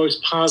 In the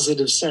most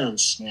positive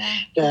sense. Yeah.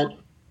 That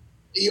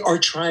our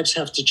tribes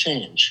have to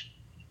change.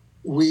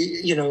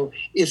 We,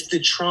 if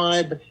the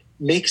tribe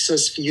makes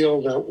us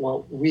feel that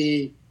what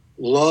we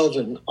love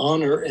and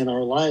honor in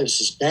our lives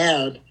is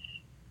bad,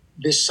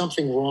 there's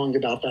something wrong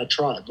about that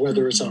tribe,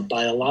 whether it's a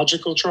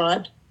biological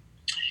tribe.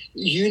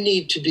 You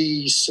need to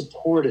be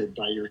supported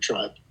by your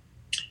tribe.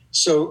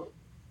 So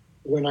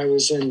when I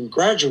was in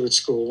graduate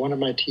school, one of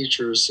my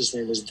teachers, his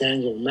name was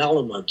Daniel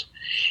Malamud,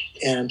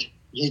 and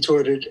he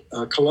taught at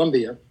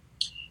Columbia,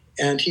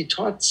 and he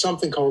taught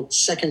something called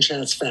second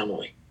chance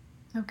family.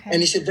 Okay.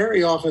 And he said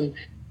very often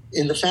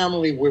in the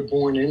family we're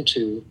born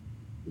into,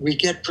 we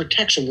get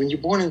protection. When you're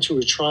born into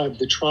a tribe,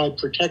 the tribe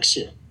protects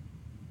you.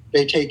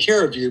 They take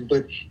care of you,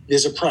 but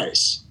there's a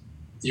price,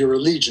 your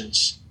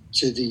allegiance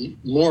to the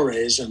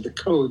mores and the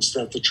codes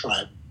that the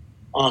tribe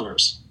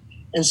honors.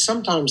 And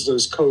sometimes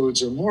those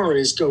codes or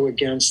mores go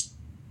against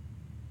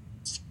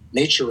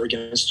nature,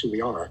 against who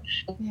we are.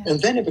 Yeah. And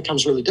then it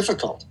becomes really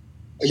difficult.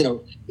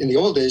 In the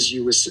old days,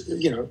 you were,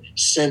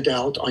 sent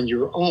out on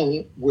your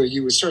own, where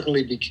you would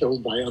certainly be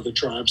killed by other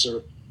tribes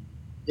or,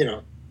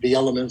 the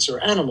elements or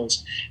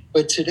animals.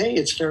 But today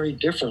it's very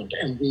different,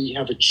 and we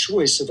have a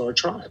choice of our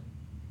tribe.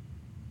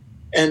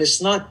 And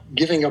it's not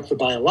giving up the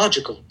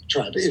biological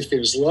tribe. If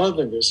there's love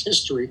and there's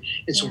history,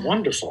 it's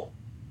wonderful.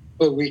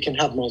 But we can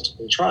have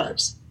multiple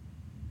tribes.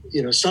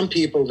 Some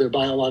people, their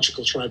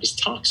biological tribe is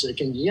toxic,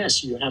 and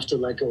yes, you have to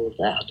let go of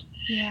that.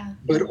 Yeah.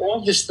 But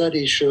all the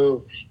studies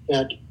show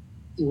that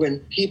when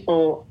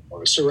people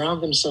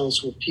surround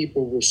themselves with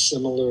people with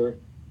similar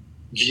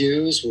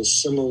views, with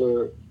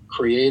similar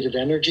creative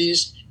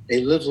energies,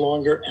 they live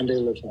longer and they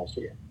live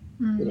healthier.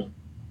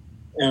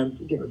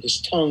 And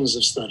there's tons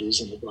of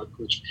studies in the book,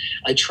 which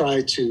I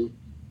try to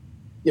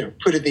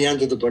put at the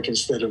end of the book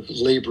instead of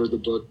labor the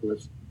book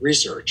with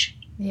research.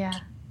 Yeah.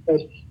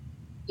 But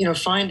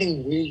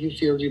finding where you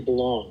feel you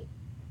belong.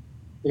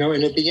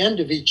 And at the end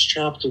of each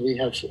chapter, we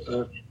have,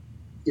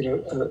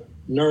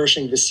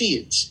 nourishing the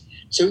seeds.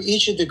 So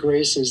each of the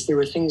graces, there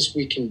are things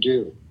we can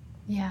do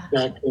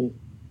that can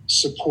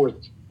support,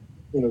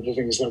 the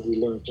things that we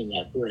learned in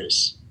that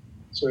grace.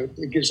 So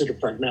it gives it a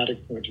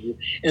pragmatic point of view.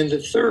 And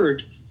the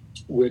third,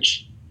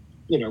 which,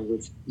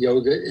 with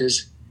yoga,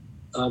 is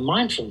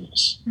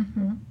mindfulness.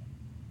 Mm-hmm.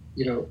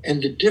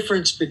 And the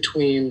difference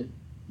between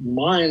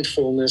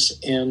mindfulness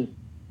and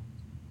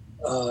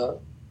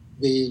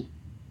the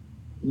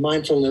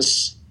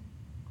mindfulness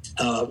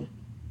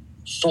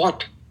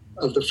thought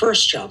of the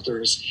first chapter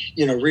is,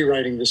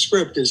 rewriting the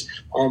script is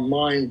our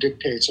mind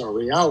dictates our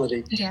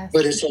reality,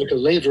 but it's like a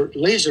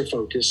laser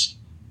focus.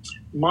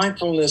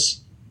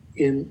 Mindfulness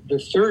in the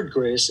third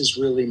grace is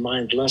really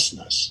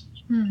mindlessness.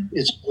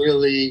 It's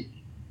really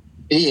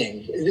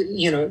being,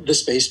 the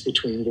space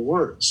between the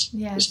words,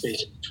 the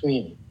space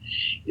between.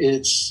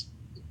 It's,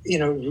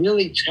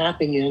 really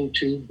tapping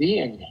into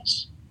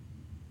beingness.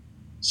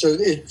 So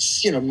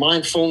it's,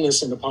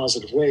 mindfulness in a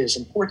positive way is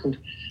important,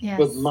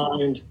 but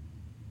mind,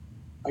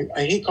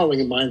 I hate calling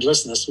it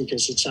mindlessness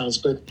because it sounds,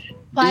 but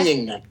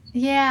beingness.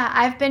 Yeah,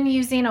 I've been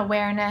using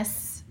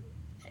awareness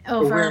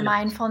over awareness.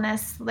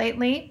 mindfulness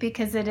lately,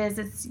 because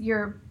it's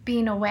you're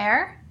being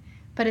aware,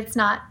 but it's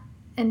not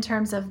in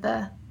terms of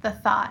the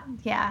thought.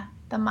 Yeah.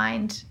 The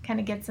mind kind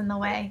of gets in the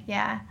way.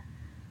 Yeah.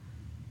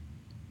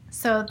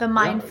 So the Yeah,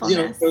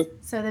 mindfulness,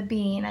 so the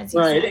being, as you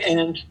right. said.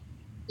 And,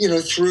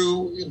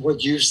 through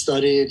what you've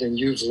studied and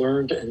you've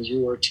learned and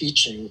you are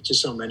teaching to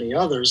so many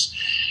others,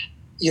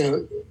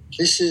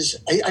 this is,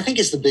 I think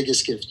it's the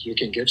biggest gift you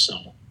can give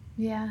someone.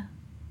 Yeah.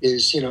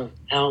 Is,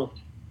 how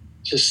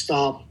to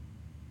stop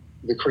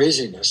the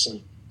craziness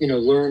and,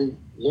 learn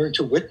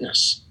to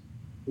witness,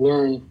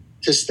 learn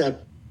to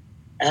step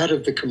out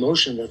of the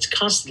commotion that's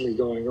constantly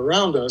going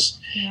around us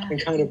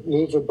and kind of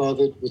move above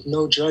it with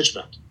no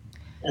judgment.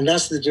 And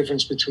that's the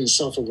difference between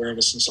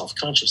self-awareness and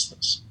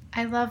self-consciousness.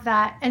 I love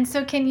that. And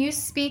so can you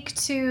speak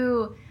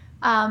to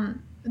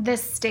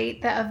this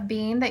state of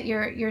being that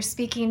you're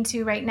speaking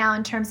to right now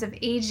in terms of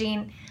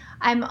aging?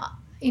 I'm,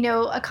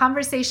 a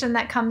conversation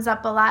that comes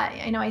up a lot.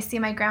 I see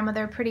my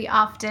grandmother pretty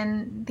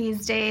often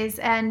these days,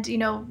 and,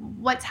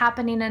 what's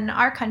happening in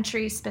our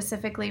country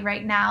specifically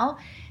right now.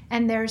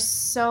 And there's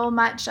so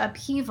much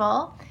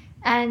upheaval.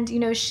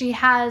 And, she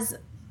has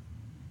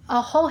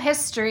a whole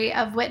history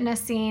of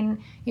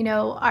witnessing,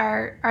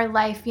 our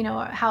life,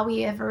 how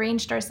we have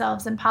arranged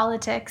ourselves in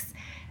politics,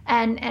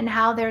 and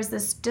how there's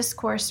this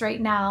discourse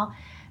right now.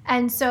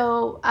 And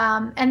so,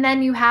 and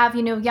then you have,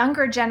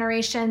 younger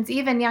generations,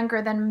 even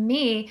younger than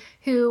me,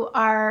 who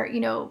are,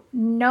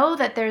 know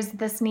that there's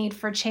this need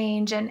for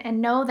change,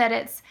 and know that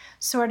it's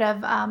sort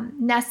of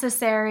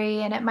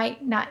necessary, and it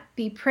might not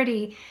be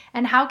pretty.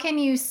 And how can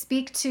you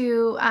speak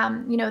to,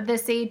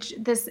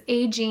 this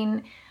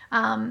aging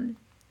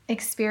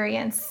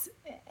experience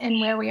and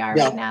where we are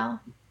right now?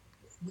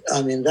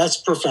 I mean, that's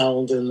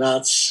profound, and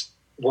that's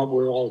what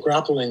we're all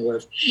grappling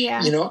with.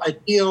 Yeah.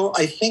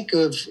 I think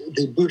of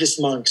the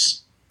Buddhist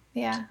monks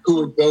Yeah. who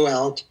would go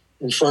out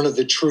in front of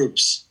the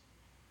troops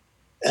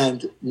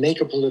and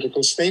make a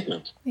political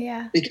statement.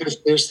 Yeah. Because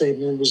their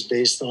statement was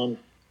based on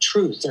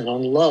truth and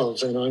on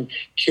love and on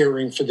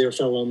caring for their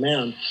fellow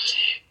man.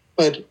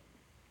 But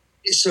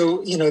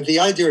so, the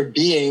idea of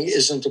being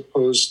isn't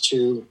opposed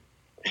to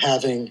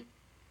having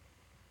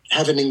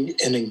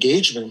an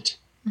engagement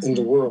in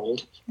the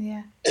world,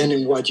 and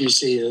in what you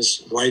see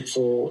as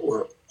rightful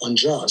or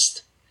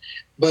unjust.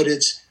 But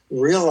it's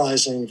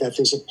realizing that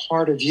there's a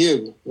part of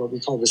you, what we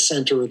call the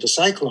center of the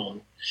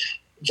cyclone,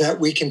 that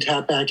we can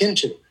tap back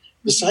into.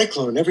 The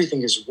cyclone,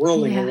 everything is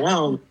whirling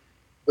around,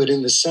 but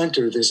in the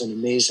center, there's an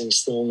amazing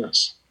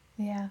stillness.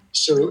 Yeah.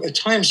 So at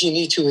times you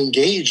need to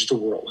engage the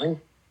whirling,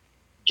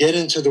 get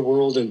into the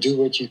world and do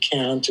what you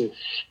can to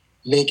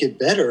make it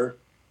better,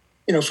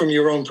 from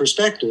your own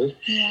perspective.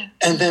 Yeah.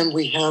 And then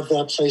we have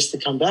that place to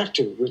come back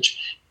to,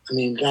 which,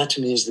 that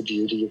to me is the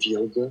beauty of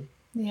yoga.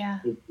 Yeah.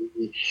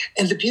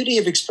 And the beauty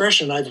of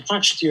expression. I've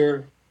watched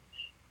your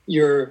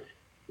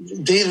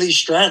daily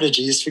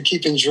strategies for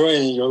keeping joy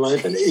in your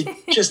life, and it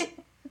just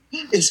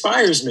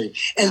inspires me.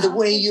 And the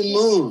way you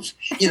move,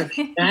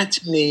 that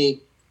to me,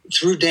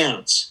 through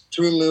dance,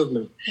 through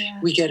movement,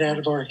 we get out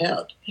of our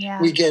head.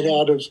 Yeah. We get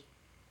out of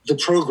the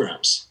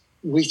programs.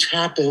 We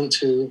tap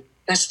into,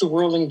 that's the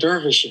whirling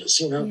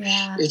dervishes,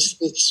 It's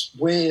this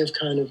way of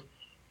kind of,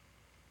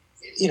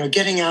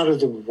 getting out of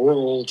the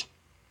world,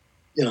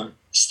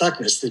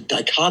 stuckness, the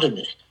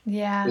dichotomy.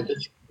 Yeah.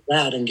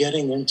 That, and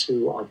getting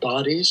into our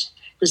bodies,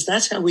 because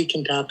that's how we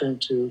can tap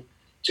into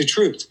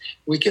truth.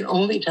 We can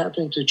only tap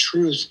into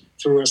truth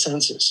through our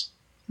senses.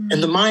 Mm-hmm.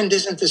 And the mind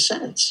isn't the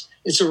sense.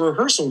 It's a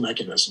rehearsal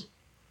mechanism.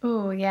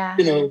 Oh, yeah.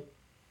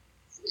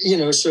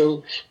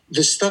 So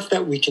the stuff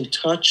that we can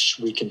touch,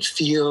 we can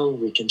feel,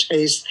 we can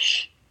taste,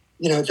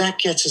 that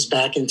gets us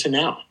back into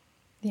now.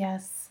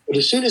 Yes. But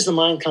as soon as the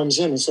mind comes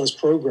in and starts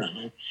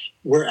programming,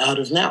 we're out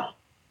of now.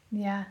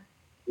 Yeah.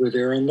 We're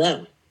there and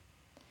then.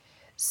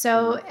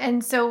 So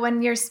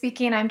when you're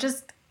speaking, I'm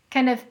just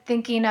kind of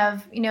thinking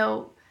of,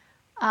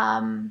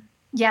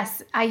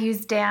 yes, I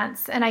use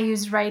dance and I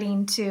use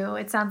writing too.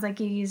 It sounds like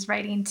you use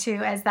writing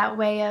too as that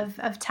way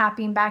of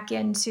tapping back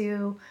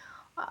into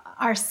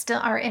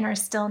our inner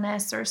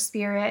stillness or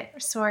spirit or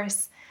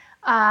source.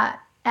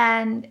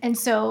 And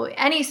so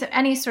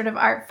any sort of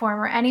art form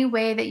or any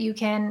way that you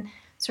can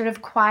sort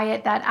of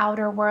quiet that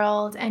outer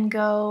world and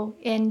go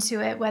into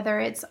it, whether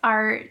it's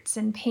art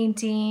and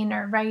painting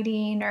or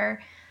writing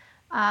or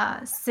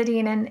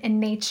sitting in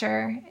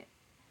nature.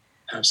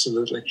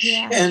 Absolutely.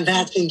 Yeah. And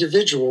that's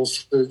individual.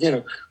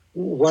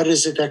 What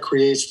is it that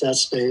creates that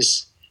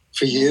space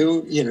for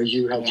you?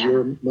 You have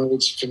your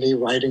modes. For me,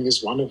 writing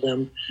is one of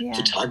them. Yeah.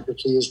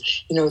 Photography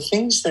is,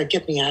 things that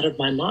get me out of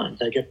my mind,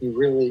 that get me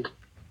really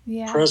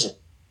present,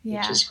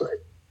 which is great.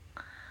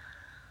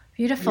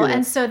 Beautiful.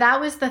 And so that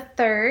was the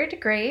third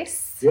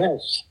grace.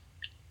 Yes.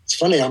 It's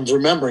funny. I'm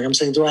remembering. I'm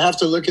saying, do I have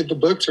to look at the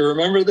book to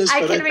remember this?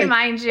 I can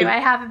remind you. I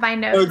have my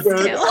notes too.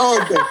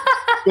 Okay.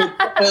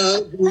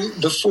 But,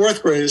 the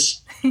fourth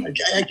grace, I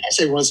can't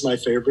say one's my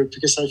favorite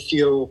because I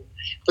feel,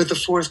 but the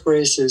fourth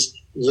grace is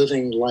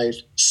living life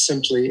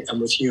simply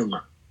and with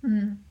humor.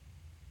 Mm.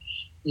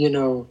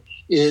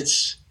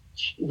 It's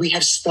we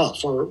have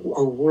stuff. Our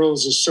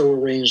worlds are so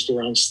arranged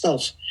around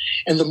stuff.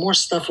 And the more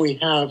stuff we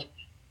have,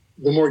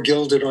 the more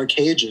gilded our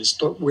cage is,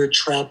 but we're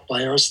trapped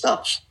by our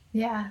stuff.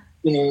 Yeah.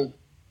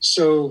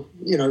 So,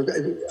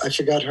 I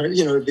forgot her,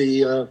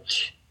 the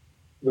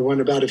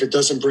one about if it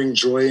doesn't bring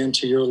joy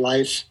into your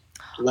life,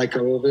 let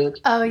go of it.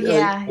 Oh,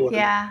 yeah.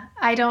 Yeah.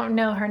 I don't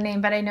know her name,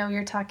 but I know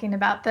you're talking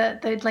about the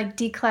like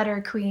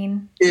declutter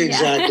queen.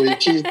 Exactly.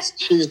 Yeah.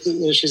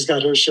 She's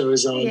got her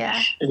shows on,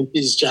 and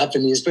she's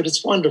Japanese, but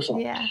it's wonderful.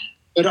 Yeah.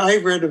 But I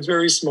read a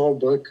very small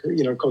book,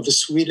 called The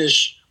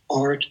Swedish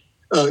Art,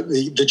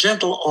 the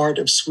Gentle Art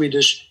of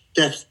Swedish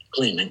Death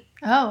Cleaning.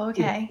 Oh,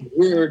 okay.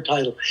 Weird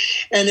title.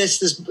 And it's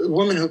this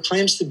woman who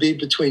claims to be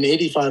between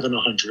 85 and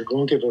 100,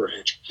 won't give her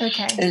age.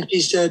 Okay. And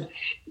she said,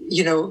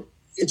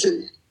 it's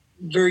a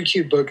very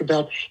cute book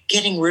about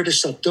getting rid of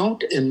stuff.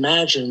 Don't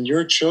imagine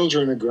your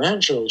children or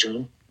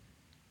grandchildren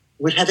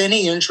would have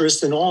any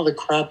interest in all the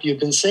crap you've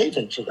been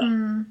saving for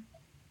them.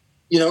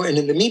 And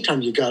in the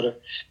meantime, you got to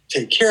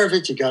take care of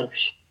it. You got to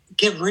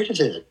get rid of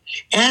it.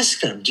 Ask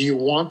them, do you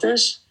want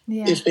this?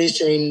 Yeah. If they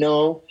say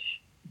no,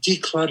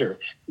 declutter.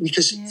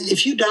 Because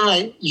if you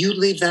die, you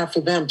leave that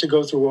for them to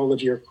go through all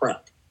of your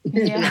crap.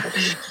 Yeah.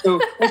 So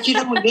what you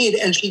don't need.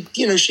 And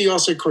she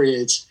also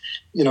creates,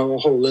 a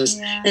whole list.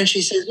 Yeah. And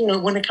she says,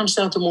 when it comes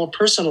down to more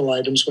personal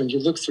items, when you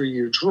look through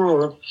your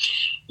drawer,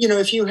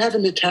 if you have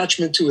an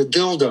attachment to a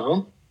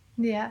dildo,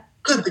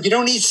 good, but you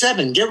don't need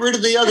 7. Get rid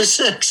of the other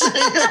 6.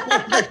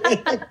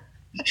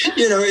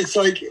 It's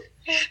like,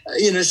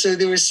 so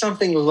there was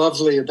something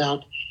lovely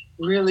about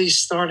really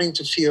starting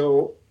to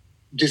feel,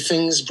 do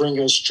things bring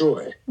us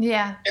joy?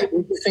 Yeah.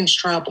 And do things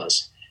trap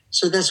us?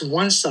 So that's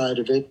one side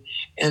of it.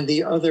 And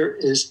the other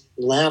is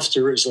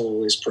laughter is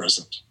always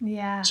present.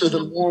 Yeah. So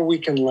the more we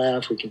can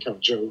laugh, we can tell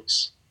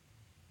jokes.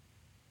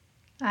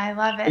 I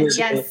love it.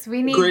 Yes,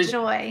 we need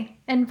joy.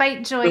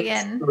 Invite joy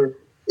in.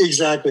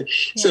 Exactly.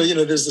 Yeah. So,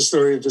 there's the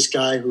story of this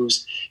guy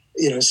who's,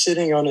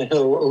 sitting on a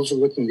hill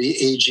overlooking the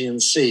Aegean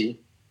Sea,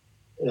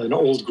 an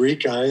old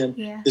Greek guy.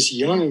 And this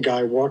young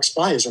guy walks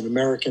by as an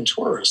American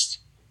tourist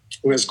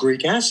who has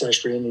Greek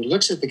ancestry. And he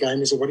looks at the guy and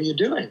he said, "What are you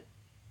doing?"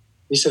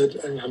 He said,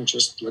 "I'm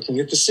just looking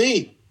at the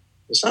sea,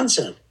 the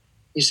sunset."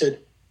 He said,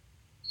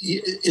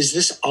 "Is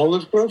this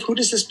olive grove? Who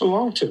does this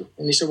belong to?"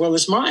 And he said, "Well,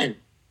 it's mine."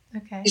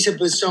 Okay. He said,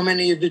 "But so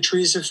many of the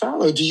trees have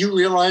fallow. Do you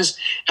realize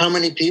how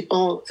many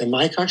people in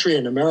my country,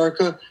 in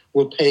America,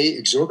 will pay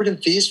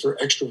exorbitant fees for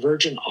extra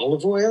virgin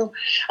olive oil?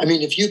 I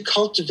mean, if you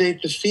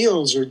cultivate the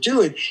fields or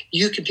do it,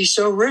 you could be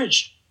so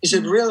rich." He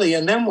said, "Really?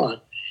 And then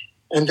what?"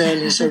 And then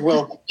he said,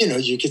 "Well,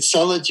 you could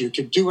sell it. You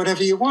could do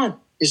whatever you want."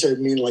 He said,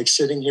 "I mean, like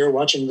sitting here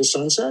watching the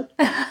sunset?"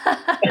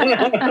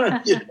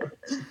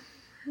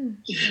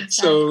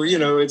 So,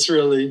 it's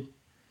really...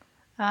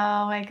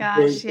 Oh my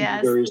gosh,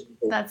 yes.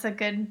 That's a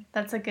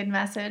good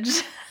message.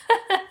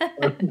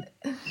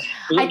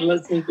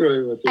 Let's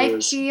enjoy what there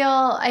is.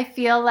 I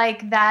feel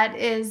like that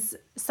is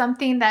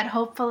something that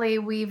hopefully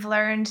we've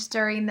learned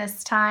during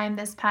this time,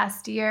 this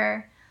past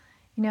year,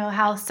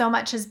 how so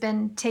much has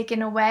been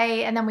taken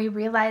away, and then we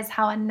realize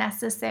how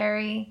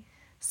unnecessary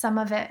some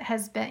of it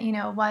has been,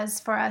 was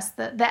for us,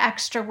 the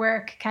extra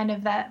work, kind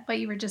of that, what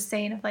you were just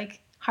saying of like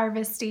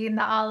harvesting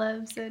the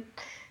olives and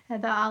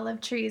the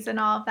olive trees and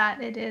all of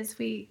that. It is,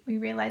 we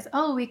realize,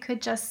 we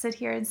could just sit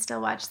here and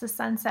still watch the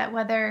sunset,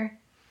 whether,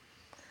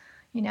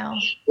 Yeah,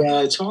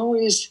 it's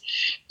always,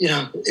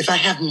 if I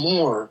have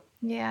more,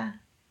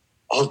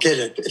 I'll get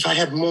it. If I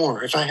have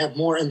more,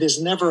 and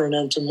there's never an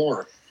end to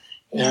more.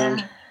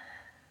 And,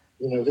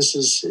 this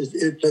is,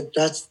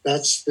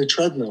 that's the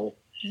treadmill,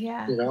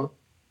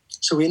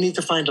 So we need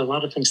to find a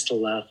lot of things to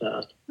laugh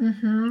at.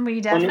 Mm-hmm.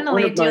 We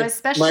definitely do,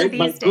 especially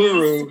these days. My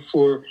guru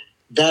for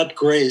that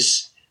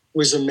grace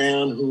was a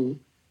man who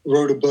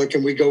wrote a book,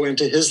 and we go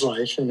into his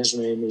life, and his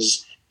name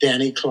is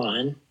Danny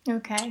Klein.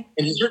 Okay.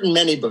 And he's written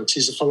many books.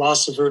 He's a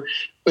philosopher,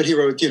 but he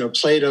wrote,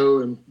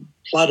 Plato and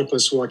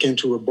Platypus walk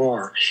into a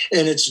bar.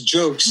 And it's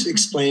jokes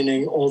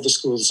explaining all the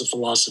schools of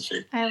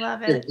philosophy. I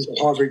love it. He's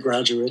a Harvard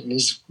graduate, and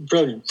he's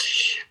brilliant.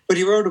 But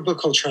he wrote a book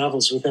called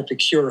Travels with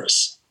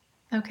Epicurus.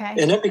 Okay.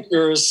 And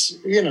Epicurus,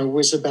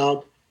 was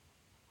about,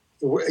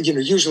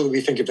 usually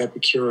we think of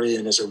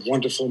Epicurean as a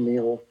wonderful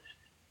meal,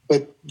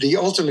 but the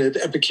ultimate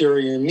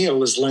Epicurean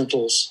meal is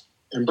lentils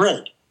and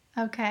bread.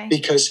 Okay.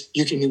 Because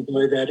you can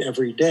enjoy that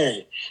every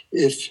day.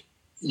 If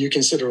you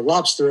consider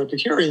lobster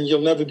Epicurean,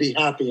 you'll never be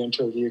happy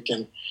until you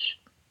can,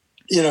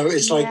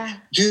 it's like,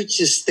 do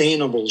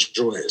sustainable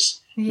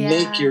joys. Yeah.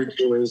 Make your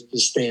joys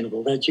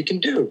sustainable that you can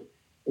do,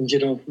 and you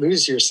don't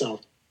lose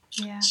yourself.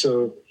 Yeah.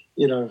 So,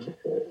 I love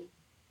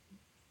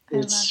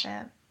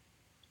it.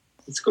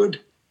 It's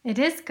good. It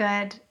is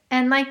good.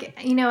 And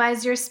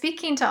as you're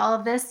speaking to all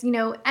of this,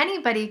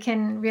 anybody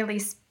can really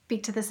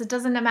speak to this. It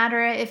doesn't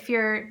matter if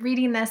you're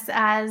reading this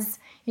as,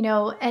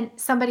 and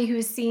somebody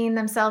who's seeing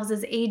themselves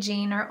as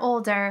aging or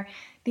older.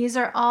 These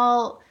are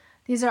all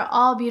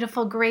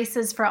beautiful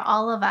graces for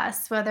all of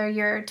us, whether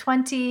you're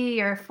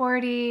 20 or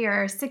 40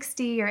 or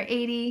 60 or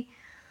 80.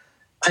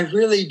 I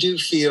really do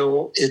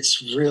feel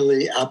it's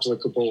really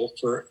applicable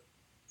for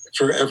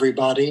for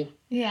everybody,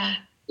 Yeah.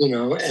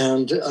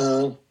 And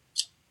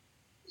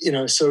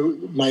so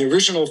my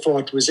original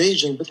thought was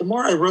aging, but the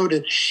more I wrote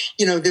it,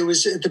 there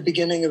was at the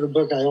beginning of the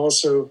book, I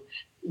also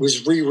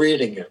was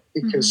rereading it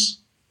because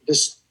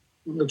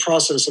the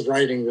process of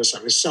writing this,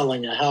 I was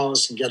selling a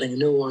house and getting a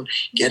new one,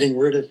 getting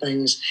rid of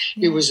things.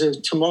 It was a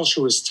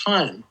tumultuous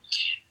time,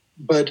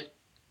 but,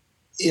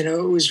 it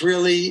was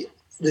really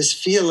this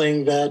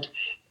feeling that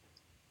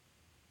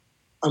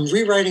I'm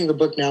rewriting the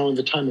book now in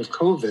the time of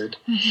COVID,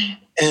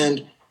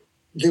 and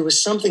there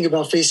was something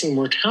about facing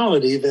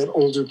mortality that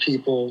older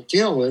people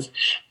deal with,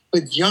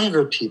 but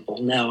younger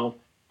people now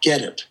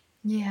get it.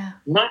 Yeah.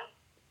 Not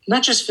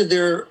just for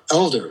their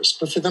elders,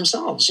 but for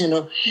themselves.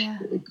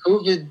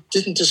 COVID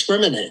didn't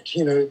discriminate.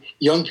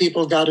 Young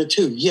people got it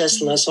too.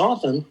 Yes, less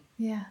often.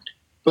 Yeah.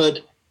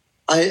 But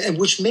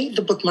which made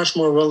the book much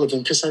more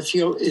relevant because I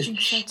feel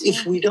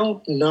if we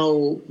don't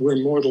know we're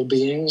mortal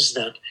beings,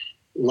 that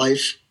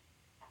life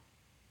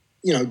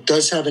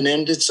does have an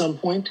end at some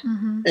point,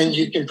 and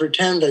you can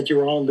pretend that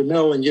you're on the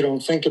mill and you don't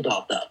think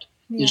about that.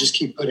 You just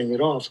keep putting it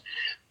off.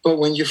 But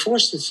when you're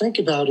forced to think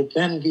about it,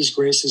 then these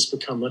graces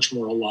become much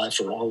more alive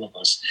for all of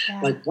us.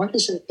 Yeah. Like, what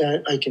is it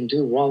that I can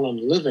do while I'm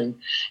living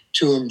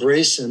to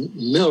embrace and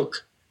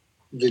milk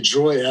the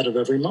joy out of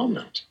every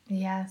moment?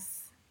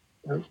 Yes.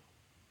 Yeah.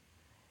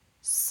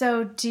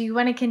 So do you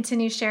want to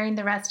continue sharing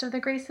the rest of the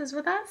graces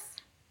with us?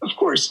 Of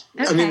course.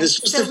 Okay. I mean, there's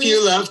just a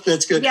few left.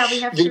 That's good. Yeah,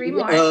 we have 3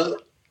 more.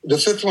 The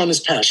fifth one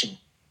is passion.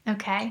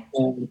 Okay.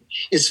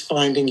 It's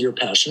finding your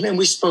passion. And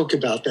we spoke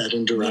about that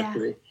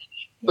indirectly. Yeah.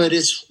 But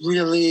it's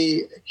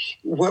really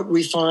what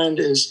we find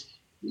is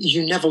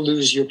you never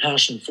lose your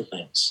passion for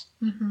things.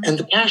 And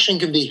the passion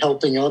can be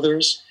helping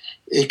others.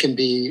 It can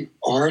be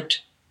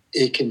art.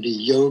 It can be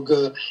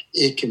yoga.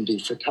 It can be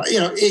photography.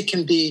 It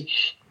can be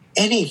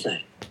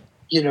anything.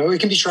 It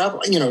can be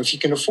travel, if you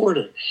can afford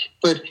it.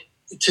 But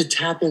to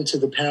tap into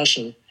the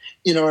passion,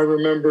 I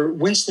remember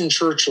Winston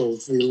Churchill,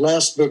 the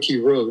last book he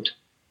wrote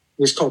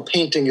was called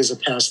Painting as a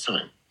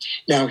Pastime.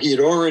 Now, he had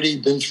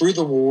already been through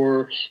the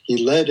war.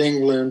 He led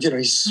England.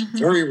 He's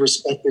very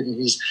respected, and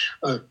he's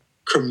a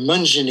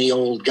curmudgeon-y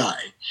old guy.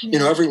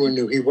 Everyone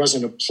knew he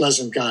wasn't a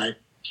pleasant guy.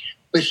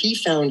 But he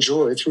found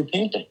joy through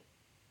painting.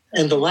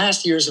 And the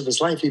last years of his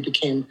life, he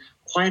became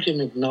quite an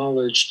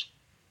acknowledged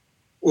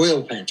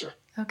oil painter.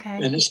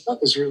 Okay. And his stuff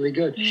is really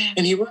good. Yeah.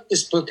 And he wrote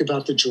this book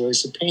about the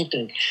joys of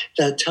painting,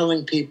 that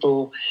telling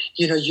people,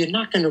 you're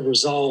not going to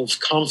resolve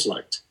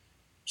conflict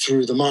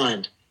through the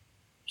mind.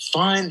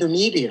 Find the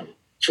medium.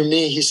 For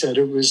me, he said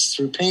it was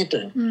through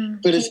painting.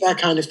 But it's that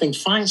kind of thing.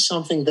 Find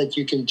something that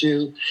you can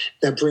do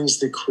that brings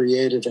the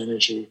creative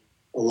energy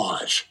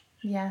alive.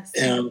 Yes.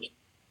 And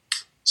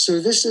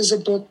so this is a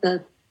book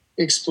that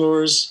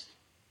explores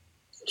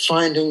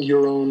finding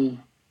your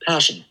own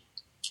passion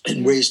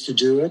and ways to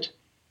do it,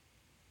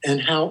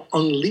 and how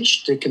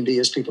unleashed it can be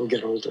as people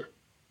get older.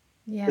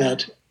 Yeah.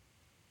 That,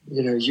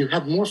 you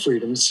have more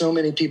freedom. So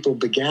many people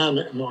began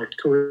an art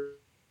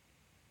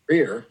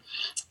career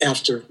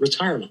after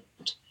retirement.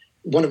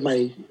 One of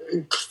my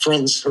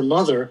friends, her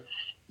mother,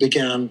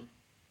 began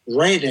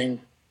writing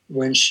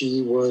when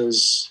she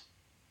was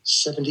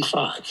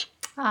 75.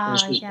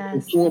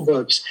 Yes. 4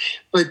 books.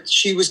 But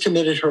she was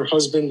committed. Her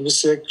husband was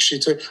sick.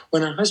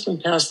 When her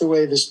husband passed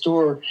away, this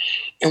door,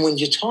 and when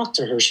you talk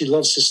to her, she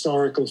loves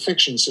historical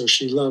fiction. So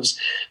she loves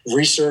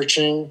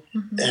researching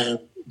and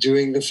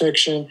doing the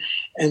fiction.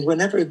 And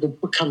whenever the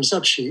book comes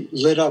up, she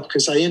lit up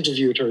because I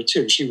interviewed her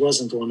too. She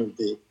wasn't one of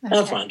the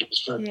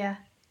Pathfinders, but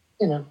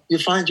you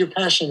find your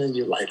passion and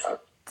you light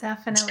up.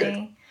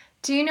 Definitely.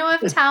 Do you know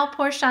of Tao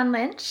Porchon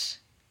Lynch?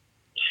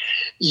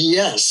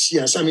 Yes.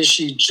 I mean,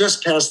 she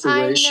just passed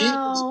away. I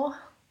know.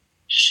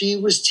 She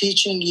was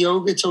teaching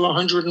yoga till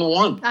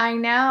 101. I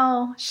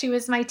know. She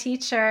was my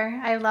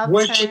teacher. I loved her.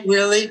 Was she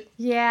really?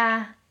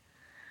 Yeah.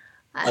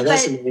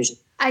 That's amazing.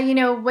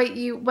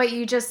 What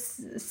you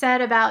just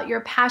said about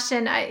your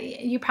passion,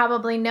 you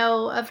probably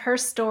know of her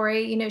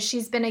story.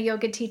 She's been a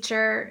yoga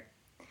teacher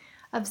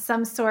of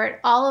some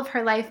sort all of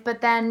her life, but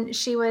then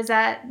she was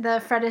at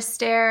the Fred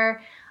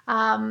Astaire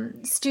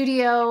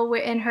studio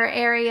in her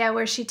area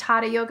where she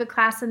taught a yoga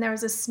class, and there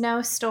was a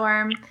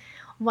snowstorm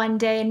one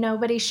day and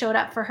nobody showed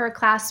up for her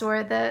class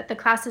or the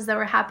classes that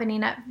were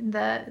happening at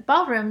the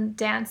ballroom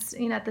dance,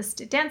 at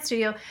the dance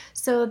studio.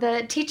 So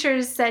the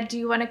teachers said, do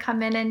you want to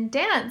come in and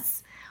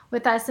dance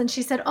with us? And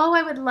she said, oh,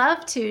 I would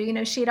love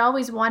to. She'd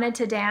always wanted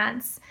to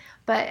dance,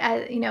 but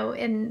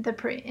in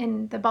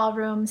the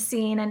ballroom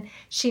scene, and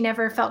she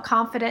never felt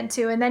confident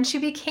to. And then she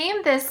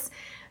became this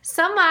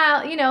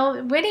somehow,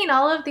 winning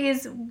all of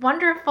these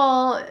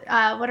wonderful,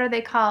 what are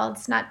they called?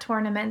 It's not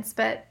tournaments,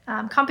 but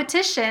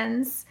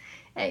competitions.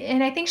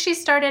 And I think she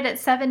started at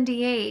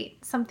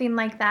 78, something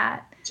like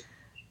that.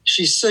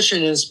 She's such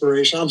an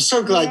inspiration. I'm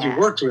so glad you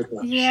worked with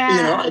her.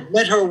 Yeah. I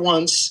met her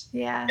once,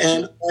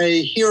 and I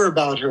hear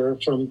about her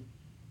from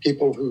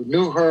people who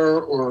knew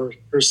her or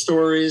her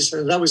stories,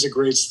 and that was a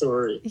great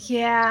story.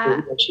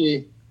 Yeah.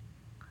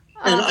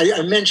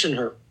 I mention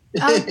her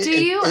Oh,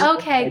 do you?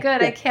 Okay,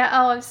 good. I Yeah, can't.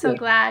 Oh, I'm so yeah,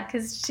 glad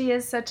because she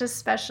was such a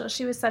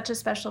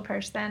special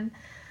person.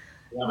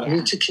 yeah. I mean,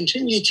 Yeah, to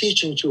continue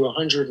teaching to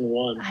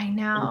 101 I and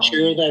know.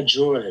 share that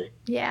joy,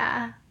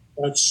 Yeah,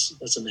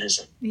 that's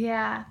amazing.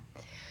 yeah.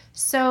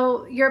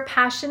 So your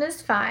passion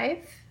is five,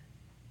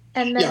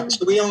 and Yeah, then,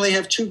 so we only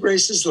have two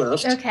graces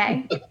left.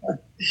 okay.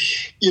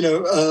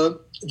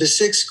 The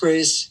sixth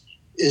grace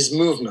is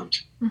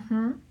movement.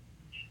 Mm-hmm.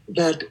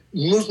 That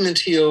movement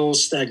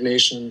heals,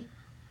 stagnation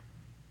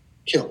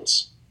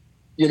kills.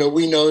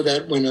 We know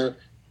that when a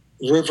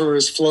river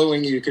is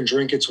flowing, you can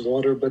drink its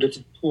water, but if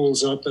it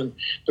pools up and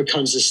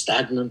becomes a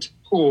stagnant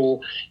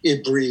pool,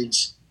 it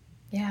breeds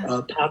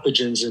Yeah,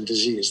 pathogens and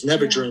disease.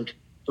 Never yeah, drink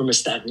from a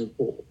stagnant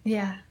pool.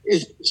 yeah,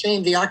 It's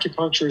saying the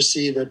acupuncturists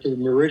see that the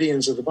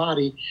meridians of the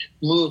body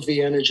move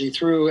the energy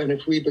through, and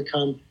if we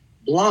become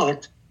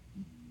blocked,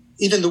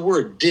 even the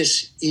word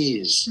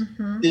dis-ease,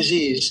 mm-hmm.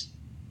 disease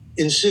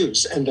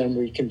ensues, and then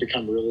we can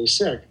become really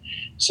sick.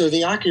 So an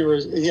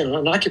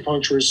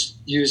acupuncturist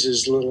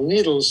uses little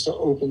needles to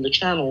open the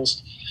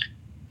channels.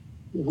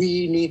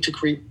 We need to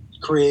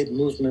create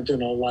movement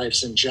in our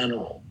lives in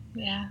general.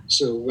 Yeah,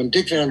 So when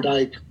Dick Van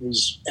Dyke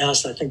was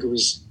asked, I think it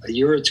was a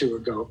year or two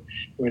ago,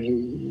 when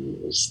he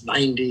was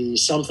 90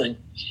 something,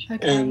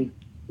 okay. and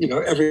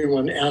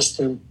everyone asked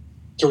him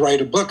to write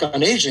a book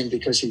on aging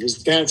because he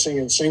was dancing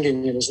and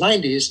singing in his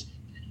 90s.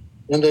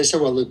 And they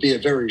said, well, it'd be a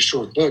very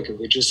short book. It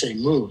would just say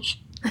move.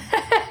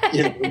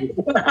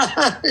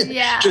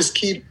 Yeah, Just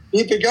keep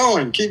it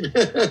going.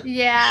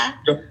 yeah.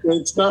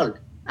 It's Doug.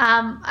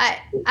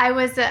 I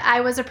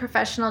was a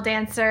professional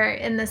dancer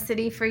in the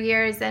city for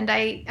years, and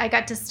I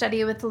got to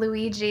study with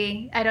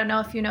Luigi. I don't know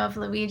if you know of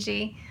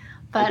Luigi,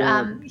 but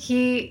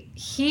he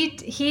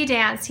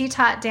danced. He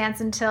taught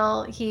dance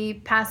until he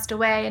passed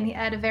away, and he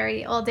at a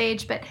very old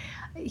age. But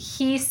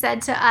he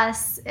said to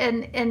us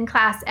in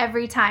class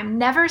every time,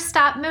 "Never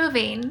stop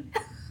moving."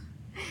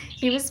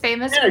 He was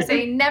famous for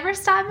saying, "Never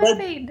stop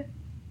moving."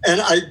 And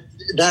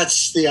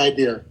that's the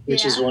idea,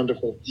 which is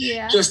wonderful.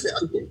 Yeah. Just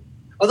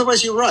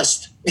otherwise you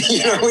rust.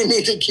 We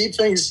need to keep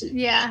things.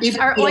 Yeah.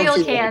 Our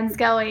oil cans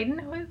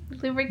going.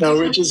 No,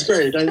 which is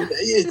great. And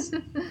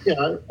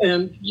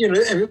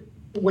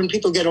when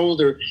people get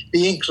older,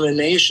 the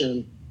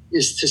inclination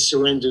is to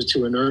surrender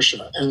to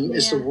inertia, and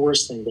it's the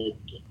worst thing they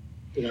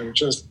can do.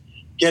 Just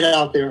get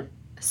out there.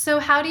 So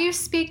how do you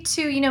speak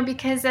to,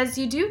 because as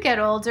you do get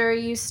older,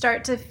 you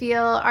start to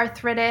feel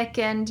arthritic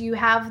and you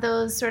have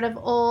those sort of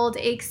old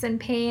aches and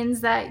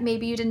pains that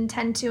maybe you didn't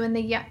tend to in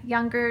the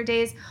younger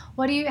days.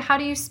 How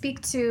do you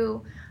speak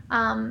to,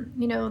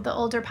 the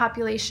older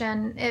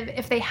population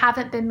if they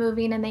haven't been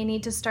moving and they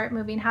need to start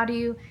moving? How do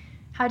you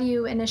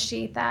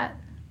initiate that?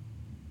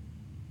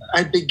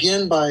 I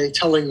begin by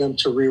telling them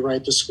to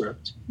rewrite the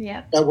script.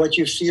 Yeah. That what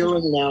you're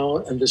feeling now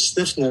and the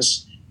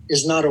stiffness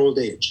is not old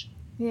age.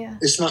 Yeah.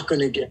 It's not going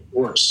to get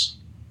worse.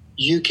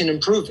 You can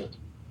improve it.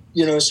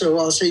 So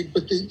I'll say,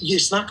 but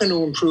it's not going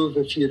to improve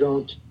if you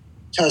don't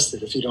test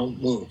it, if you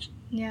don't move.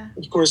 Yeah.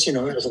 Of course,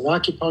 as an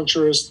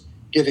acupuncturist,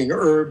 giving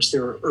herbs,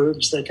 there are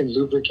herbs that can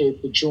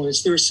lubricate the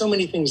joints. There are so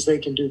many things they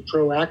can do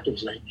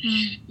proactively.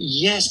 Mm.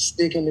 Yes,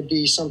 they're going to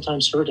be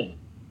sometimes hurting.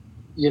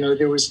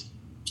 There was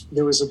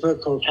a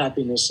book called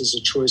Happiness is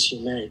a Choice You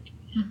Make.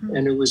 Mm-hmm.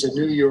 And it was a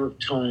New York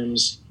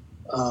Times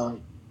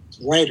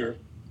writer,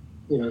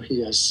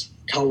 he has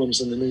columns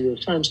in the New York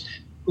Times,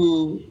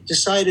 who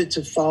decided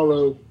to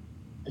follow,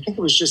 I think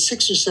it was just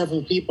 6 or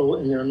 7 people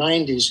in their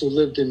 90s who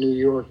lived in New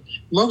York,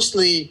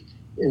 mostly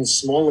in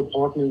small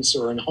apartments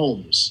or in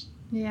homes,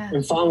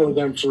 and follow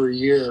them for a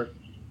year.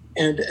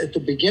 And at the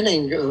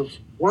beginning of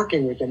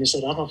working with them, he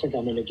said, I don't think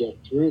I'm going to get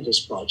through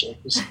this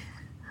project. It's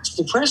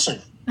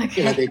depressing.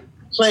 Okay. They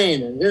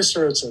complain, and this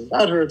hurts, and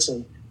that hurts,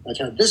 and I've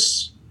had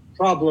this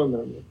problem,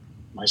 and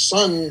my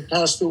son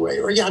passed away.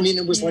 Or,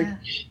 it was like,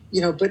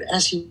 but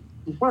as he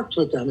worked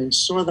with them and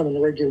saw them on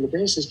a regular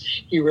basis,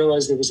 he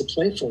realized there was a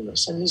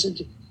playfulness. And he said,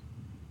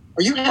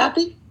 are you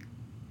happy?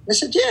 I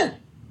said, yeah.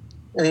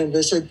 And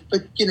they said,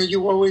 but,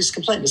 you always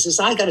complain. He says,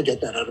 I got to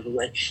get that out of the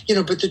way.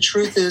 But the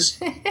truth is,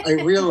 I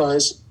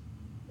realize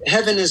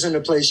heaven isn't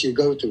a place you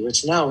go to.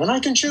 It's now. And I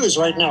can choose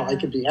right now. I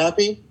can be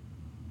happy.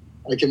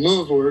 I can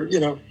move or,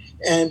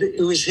 and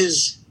it was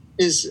his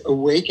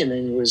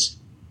awakening was,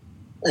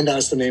 and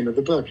that's the name of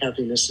the book,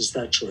 Happiness is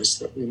That Choice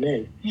That We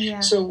Made. Yeah.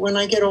 So when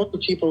I get older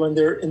people and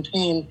they're in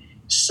pain,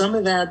 some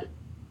of that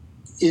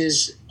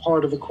is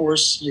part of the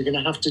course. You're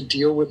going to have to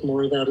deal with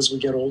more of that as we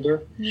get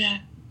older. Yeah.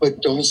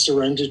 But don't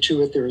surrender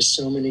to it. There are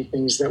so many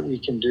things that we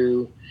can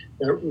do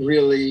that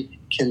really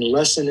can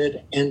lessen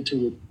it and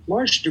to a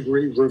large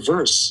degree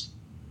reverse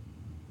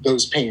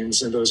those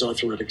pains and those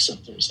arthritic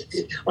symptoms.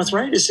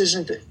 Arthritis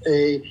isn't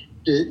a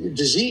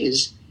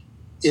disease.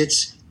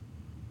 It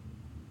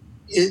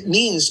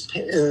means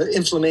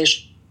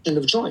inflammation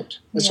of joint.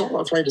 That's all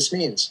arthritis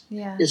means.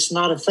 Yeah. It's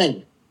not a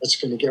thing that's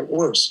going to get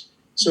worse.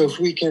 So if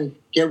we can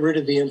get rid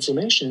of the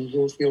inflammation,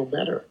 you'll feel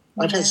better.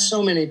 Yeah. I've had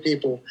so many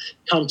people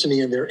come to me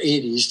in their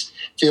 80s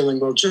feeling,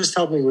 well, just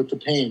help me with the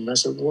pain. And I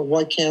said, well,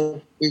 why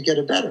can't we get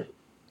it better?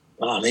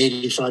 Well, I'm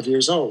 85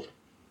 years old.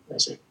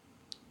 as a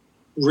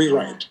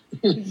rewrite.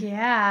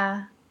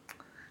 Yeah.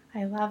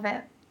 I love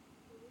it.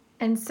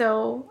 And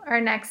so our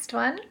next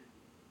one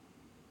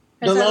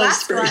is our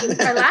last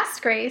one, our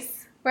last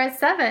grace. We're at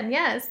 7,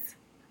 yes.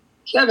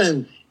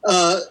 7.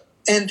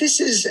 And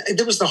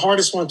that was the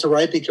hardest one to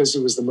write because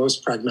it was the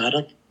most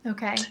pragmatic.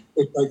 Okay.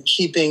 It's like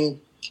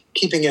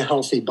keeping a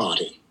healthy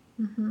body.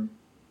 Mm-hmm.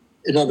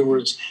 In other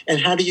words, and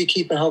how do you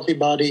keep a healthy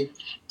body?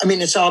 I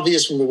mean, it's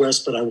obvious from the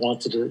West, but I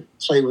wanted to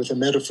play with a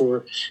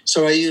metaphor.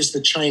 So I used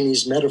the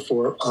Chinese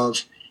metaphor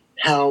of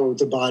how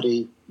the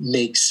body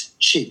makes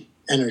qi,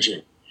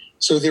 energy.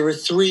 So there are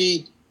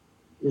 3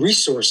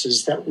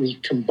 resources that we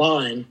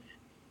combine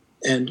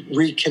and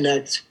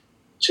reconnect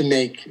to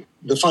make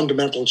the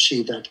fundamental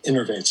qi that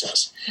innervates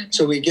us. Okay.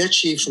 So we get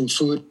qi from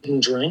food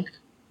and drink.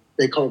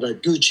 They call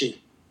that gu qi.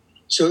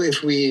 So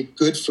if we eat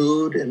good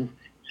food and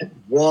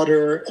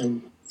water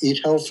and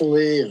eat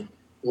healthily and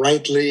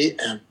rightly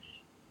and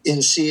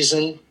in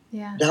season,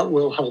 that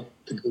will help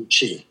the gu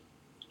qi.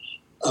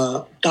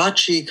 Da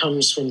qi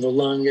comes from the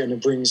lung and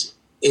it brings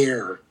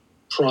air,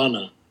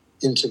 prana,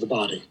 into the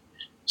body.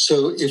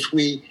 So if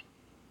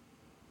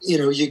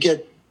you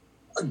get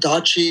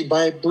da qi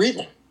by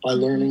breathing, by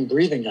learning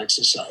breathing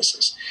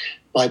exercises,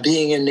 by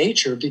being in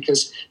nature,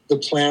 because the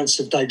plants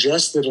have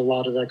digested a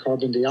lot of that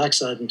carbon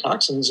dioxide and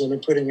toxins and are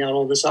putting out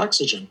all this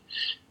oxygen.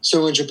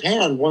 So in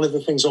Japan, one of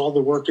the things all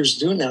the workers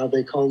do now,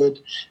 they call it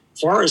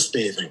forest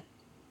bathing.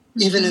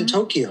 Even in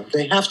Tokyo,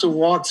 they have to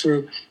walk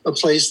through a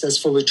place that's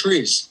full of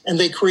trees. And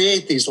they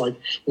create these, like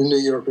in New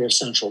York, we have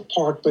Central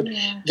Park, but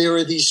there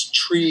are these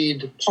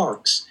treed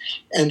parks.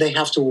 And they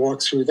have to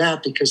walk through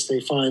that because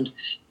they find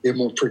they're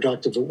more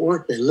productive at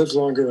work, they live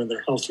longer, and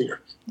they're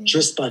healthier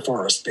just by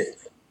forest bathing.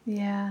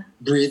 Yeah.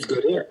 Breathe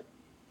good air.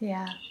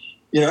 Yeah.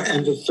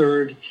 And the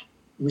third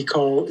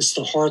it's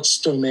the heart's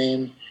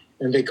domain,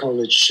 and they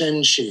call it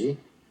shen qi,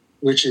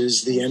 which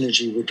is the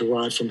energy we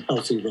derive from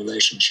healthy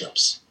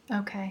relationships.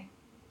 Okay.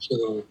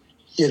 So,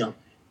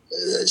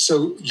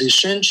 so the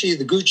shen qi,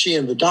 the gu qi,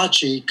 and the da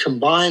qi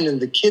combine in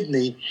the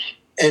kidney,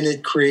 and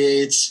it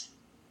creates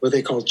what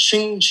they call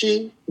qing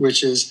qi,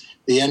 which is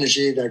the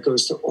energy that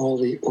goes to all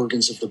the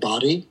organs of the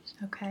body.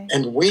 Okay.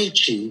 And wei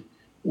qi,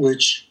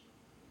 which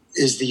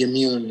is the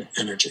immune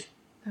energy.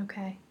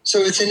 Okay. So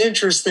it's an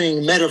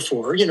interesting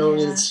metaphor,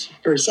 It's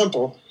very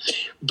simple.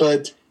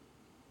 But,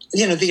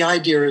 the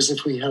idea is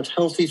if we have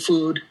healthy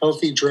food,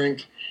 healthy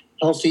drink,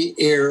 healthy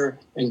air,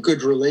 and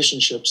good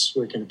relationships,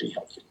 we're going to be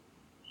healthy.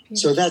 Beautiful.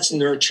 So that's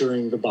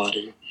nurturing the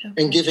body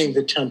and giving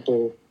the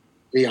temple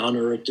the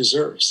honor it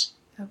deserves.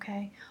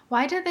 Okay.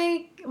 Why do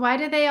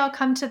they all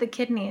come to the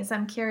kidneys?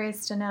 I'm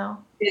curious to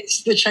know.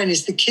 It's the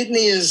Chinese. The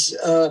kidney is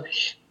the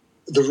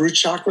root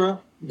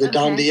chakra, the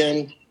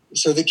dandian.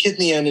 So the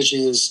kidney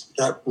energy is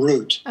that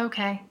root.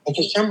 Okay. And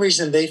for some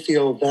reason, they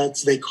feel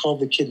they call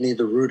the kidney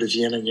the root of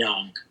yin and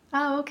yang.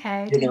 Oh,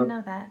 okay. I didn't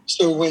know that.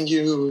 So when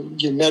you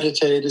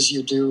meditate as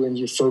you do and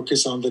you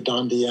focus on the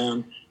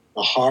dandian,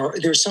 the heart,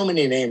 there's so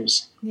many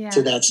names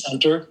to that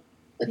center,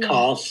 the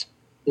cough,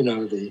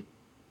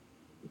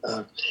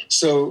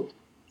 so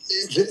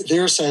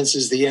their sense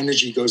is the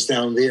energy goes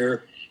down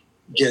there,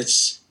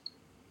 gets,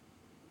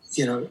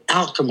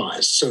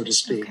 alchemized, so to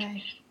speak,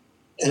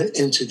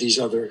 into these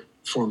other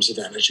forms of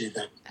energy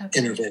that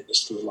innervate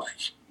us through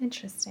life.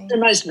 Interesting. It's a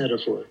nice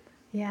metaphor.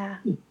 Yeah.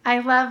 I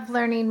love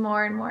learning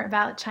more and more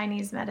about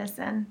Chinese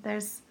medicine.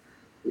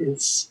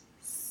 It's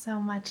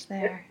so much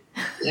there.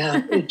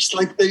 Yeah. It's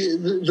like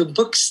the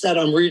books that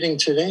I'm reading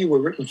today were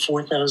written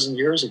 4,000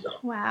 years ago.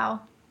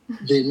 Wow.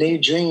 The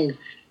Neijing,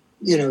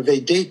 they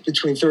date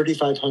between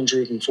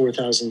 3,500 and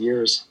 4,000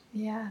 years.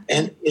 Yeah.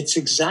 And it's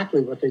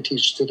exactly what they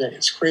teach today.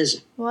 It's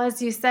crazy. Well,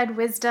 as you said,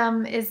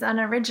 wisdom is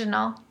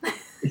unoriginal.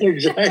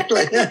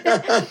 Exactly.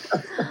 Oh,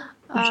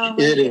 my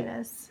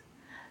goodness.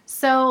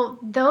 So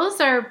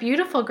those are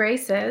beautiful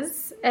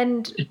graces,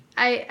 and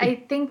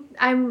I think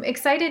I'm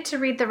excited to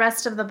read the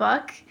rest of the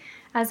book.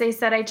 As I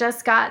said, I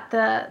just got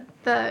the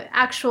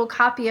actual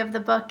copy of the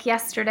book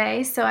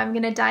yesterday, so I'm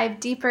going to dive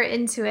deeper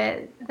into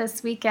it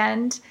this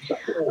weekend.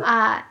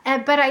 But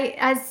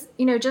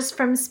just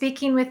from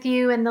speaking with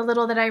you and the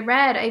little that I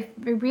read, I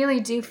really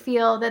do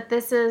feel that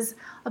this is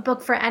a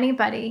book for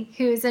anybody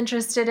who's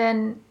interested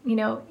in,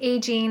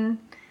 aging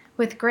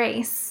with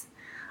grace.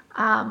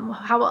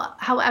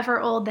 However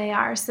old they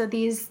are. So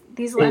these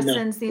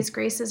lessons, these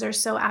graces are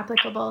so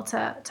applicable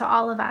to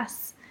all of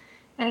us.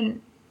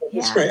 And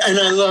that's great. And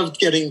I loved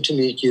getting to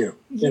meet you,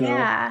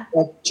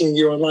 watching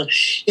you online.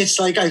 It's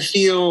like, I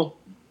feel,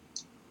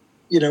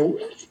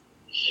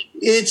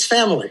 it's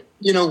family.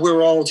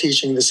 We're all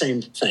teaching the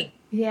same thing.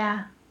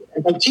 Yeah.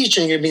 And by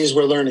teaching, it means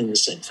we're learning the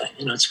same thing.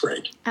 It's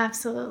great.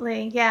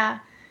 Absolutely. Yeah.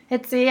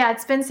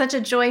 It's been such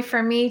a joy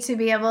for me to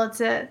be able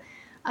to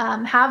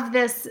have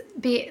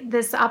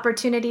this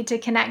opportunity to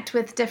connect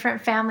with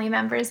different family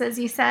members. As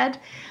you said,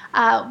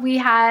 we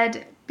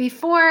had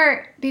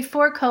before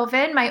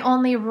COVID, my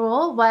only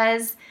rule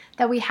was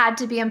that we had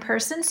to be in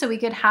person so we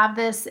could have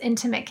this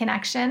intimate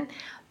connection.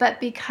 But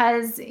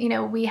because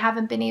we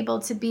haven't been able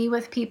to be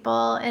with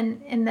people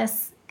in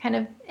this kind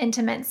of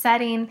intimate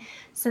setting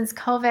since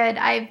COVID,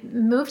 I've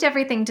moved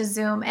everything to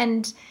Zoom.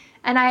 And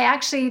I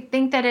actually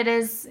think that it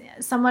is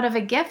somewhat of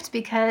a gift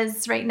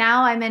because right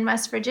now I'm in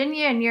West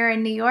Virginia and you're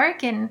in New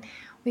York and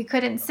we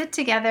couldn't sit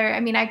together. I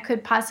mean, I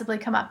could possibly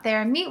come up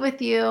there and meet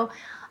with you.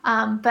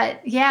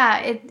 But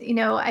yeah,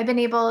 I've been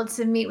able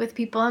to meet with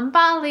people in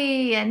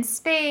Bali and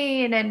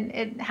Spain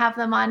and have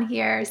them on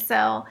here.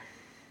 So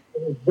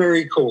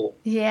very cool.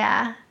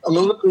 Yeah. I'm a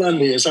little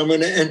envious. I'm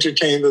going to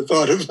entertain the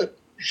thought of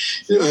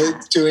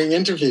doing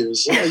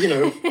interviews,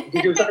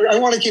 because I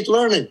want to keep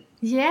learning.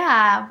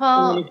 Yeah.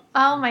 Well,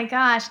 oh my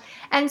gosh.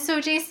 And so,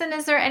 Jason,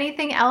 is there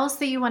anything else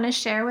that you want to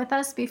share with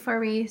us before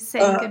we say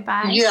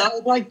goodbye? Yeah,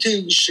 I'd like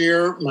to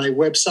share my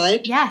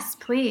website. Yes,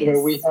 please.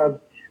 We have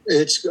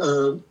it's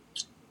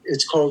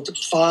called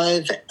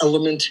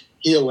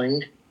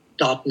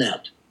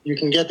 5elementhealing.net. You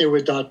can get there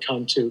with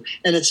 .com too,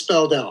 and it's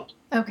spelled out.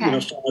 Okay.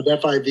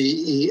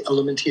 FIVE,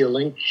 Element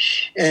Healing.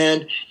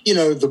 And,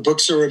 the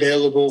books are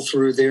available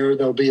through there.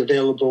 They'll be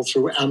available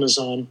through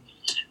Amazon.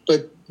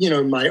 But,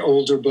 my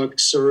older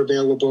books are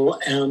available.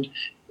 And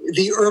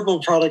the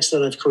herbal products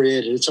that I've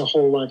created, it's a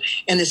whole lot.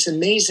 And it's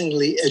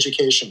amazingly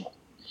educational.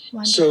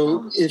 Wonderful.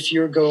 So if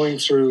you're going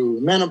through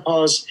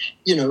menopause,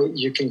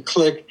 you can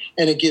click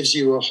and it gives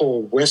you a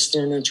whole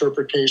Western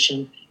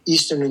interpretation,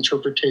 Eastern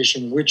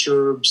interpretation, which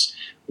herbs,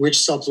 which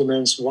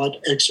supplements,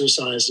 what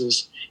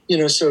exercises.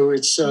 So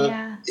it's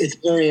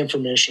very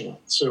informational.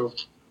 So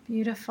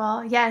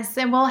beautiful. Yes,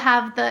 and we'll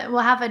have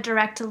a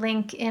direct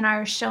link in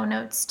our show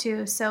notes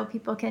too, so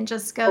people can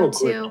just go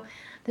to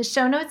the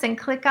show notes and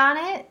click on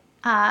it.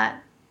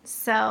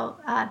 So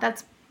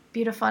that's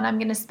beautiful,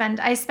 and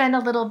I spent a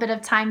little bit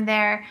of time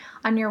there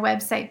on your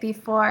website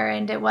before,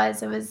 and it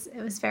was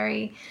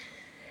very,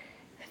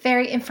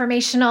 very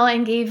informational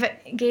and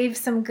gave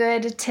some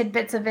good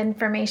tidbits of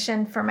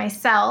information for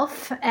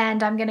myself.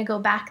 And I'm going to go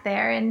back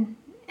there and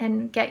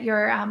get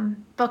your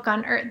book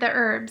on the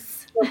herbs.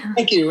 Well,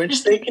 thank you, and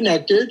stay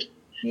connected.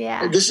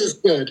 Yeah. This is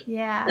good.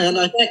 Yeah. And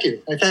I thank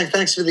you.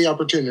 Thanks for the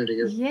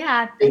opportunity.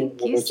 Yeah,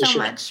 thank you so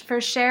much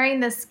for sharing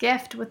this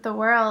gift with the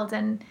world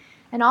and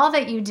all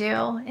that you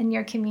do in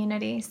your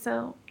community.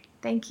 So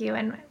thank you,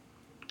 and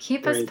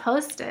keep us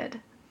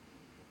posted.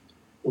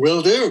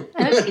 Will do.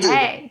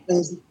 Okay.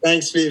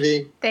 Thanks,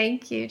 Phoebe.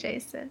 Thank you,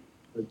 Jason.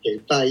 Okay,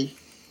 bye.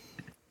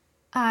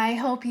 I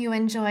hope you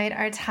enjoyed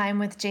our time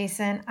with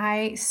Jason.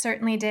 I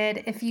certainly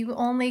did. If you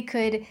only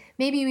could,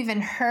 maybe you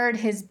even heard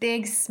his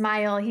big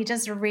smile. He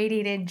just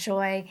radiated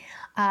joy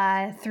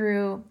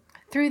through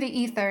the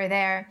ether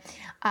there.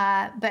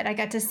 But I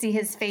got to see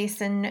his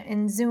face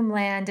in Zoom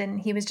land, and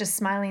he was just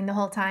smiling the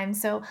whole time.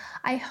 So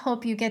I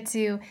hope you get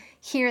to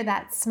hear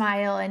that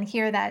smile and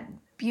hear that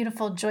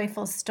beautiful,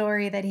 joyful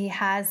story that he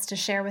has to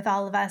share with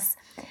all of us.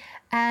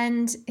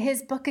 And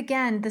his book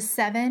again, The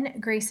 7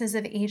 Graces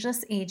of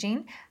Ageless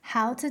Aging,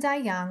 How to Die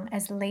Young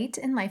as Late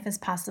in Life as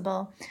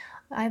Possible.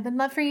 I would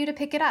love for you to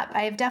pick it up.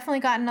 I have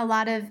definitely gotten a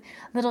lot of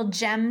little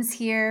gems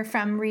here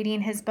from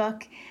reading his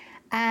book.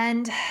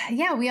 And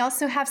yeah, we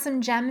also have some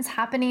gems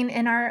happening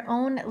in our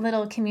own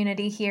little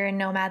community here in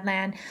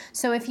Nomadland.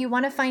 So if you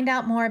want to find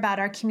out more about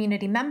our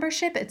community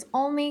membership, it's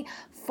only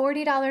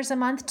 $40 a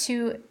month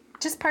to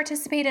just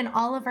participate in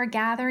all of our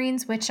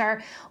gatherings, we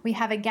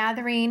have a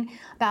gathering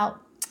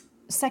about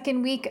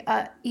second week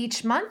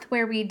each month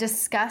where we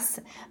discuss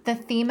the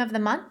theme of the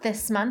month,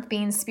 this month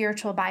being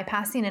spiritual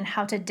bypassing and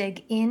how to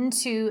dig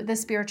into the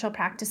spiritual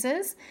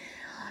practices.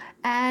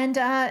 And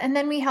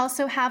then we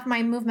also have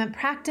my movement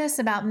practice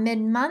about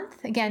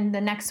mid-month. Again,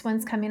 the next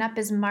one's coming up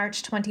is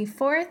March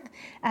 24th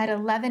at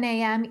 11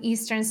 a.m.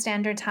 Eastern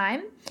Standard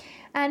Time.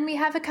 And we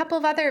have a couple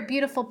of other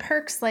beautiful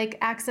perks like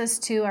access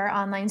to our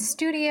online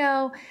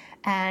studio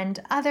and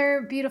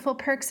other beautiful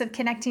perks of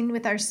connecting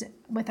with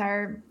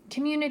our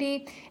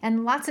community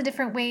and lots of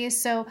different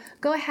ways. So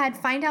go ahead,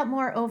 find out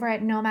more over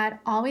at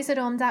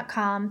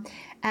nomadalwaysathome.com.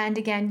 And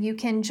again, you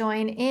can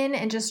join in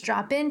and just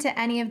drop into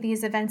any of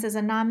these events as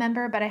a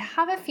non-member. But I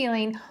have a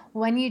feeling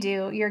when you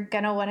do, you're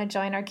going to want to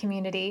join our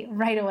community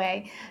right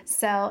away.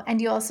 So,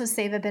 and you also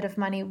save a bit of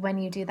money when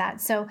you do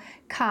that. So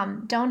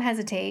come, don't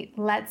hesitate.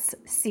 Let's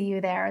see you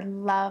there.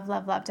 Love,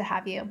 love, love to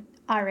have you.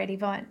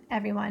 Alrighty,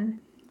 everyone.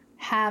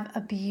 Have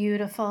a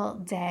beautiful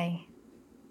day.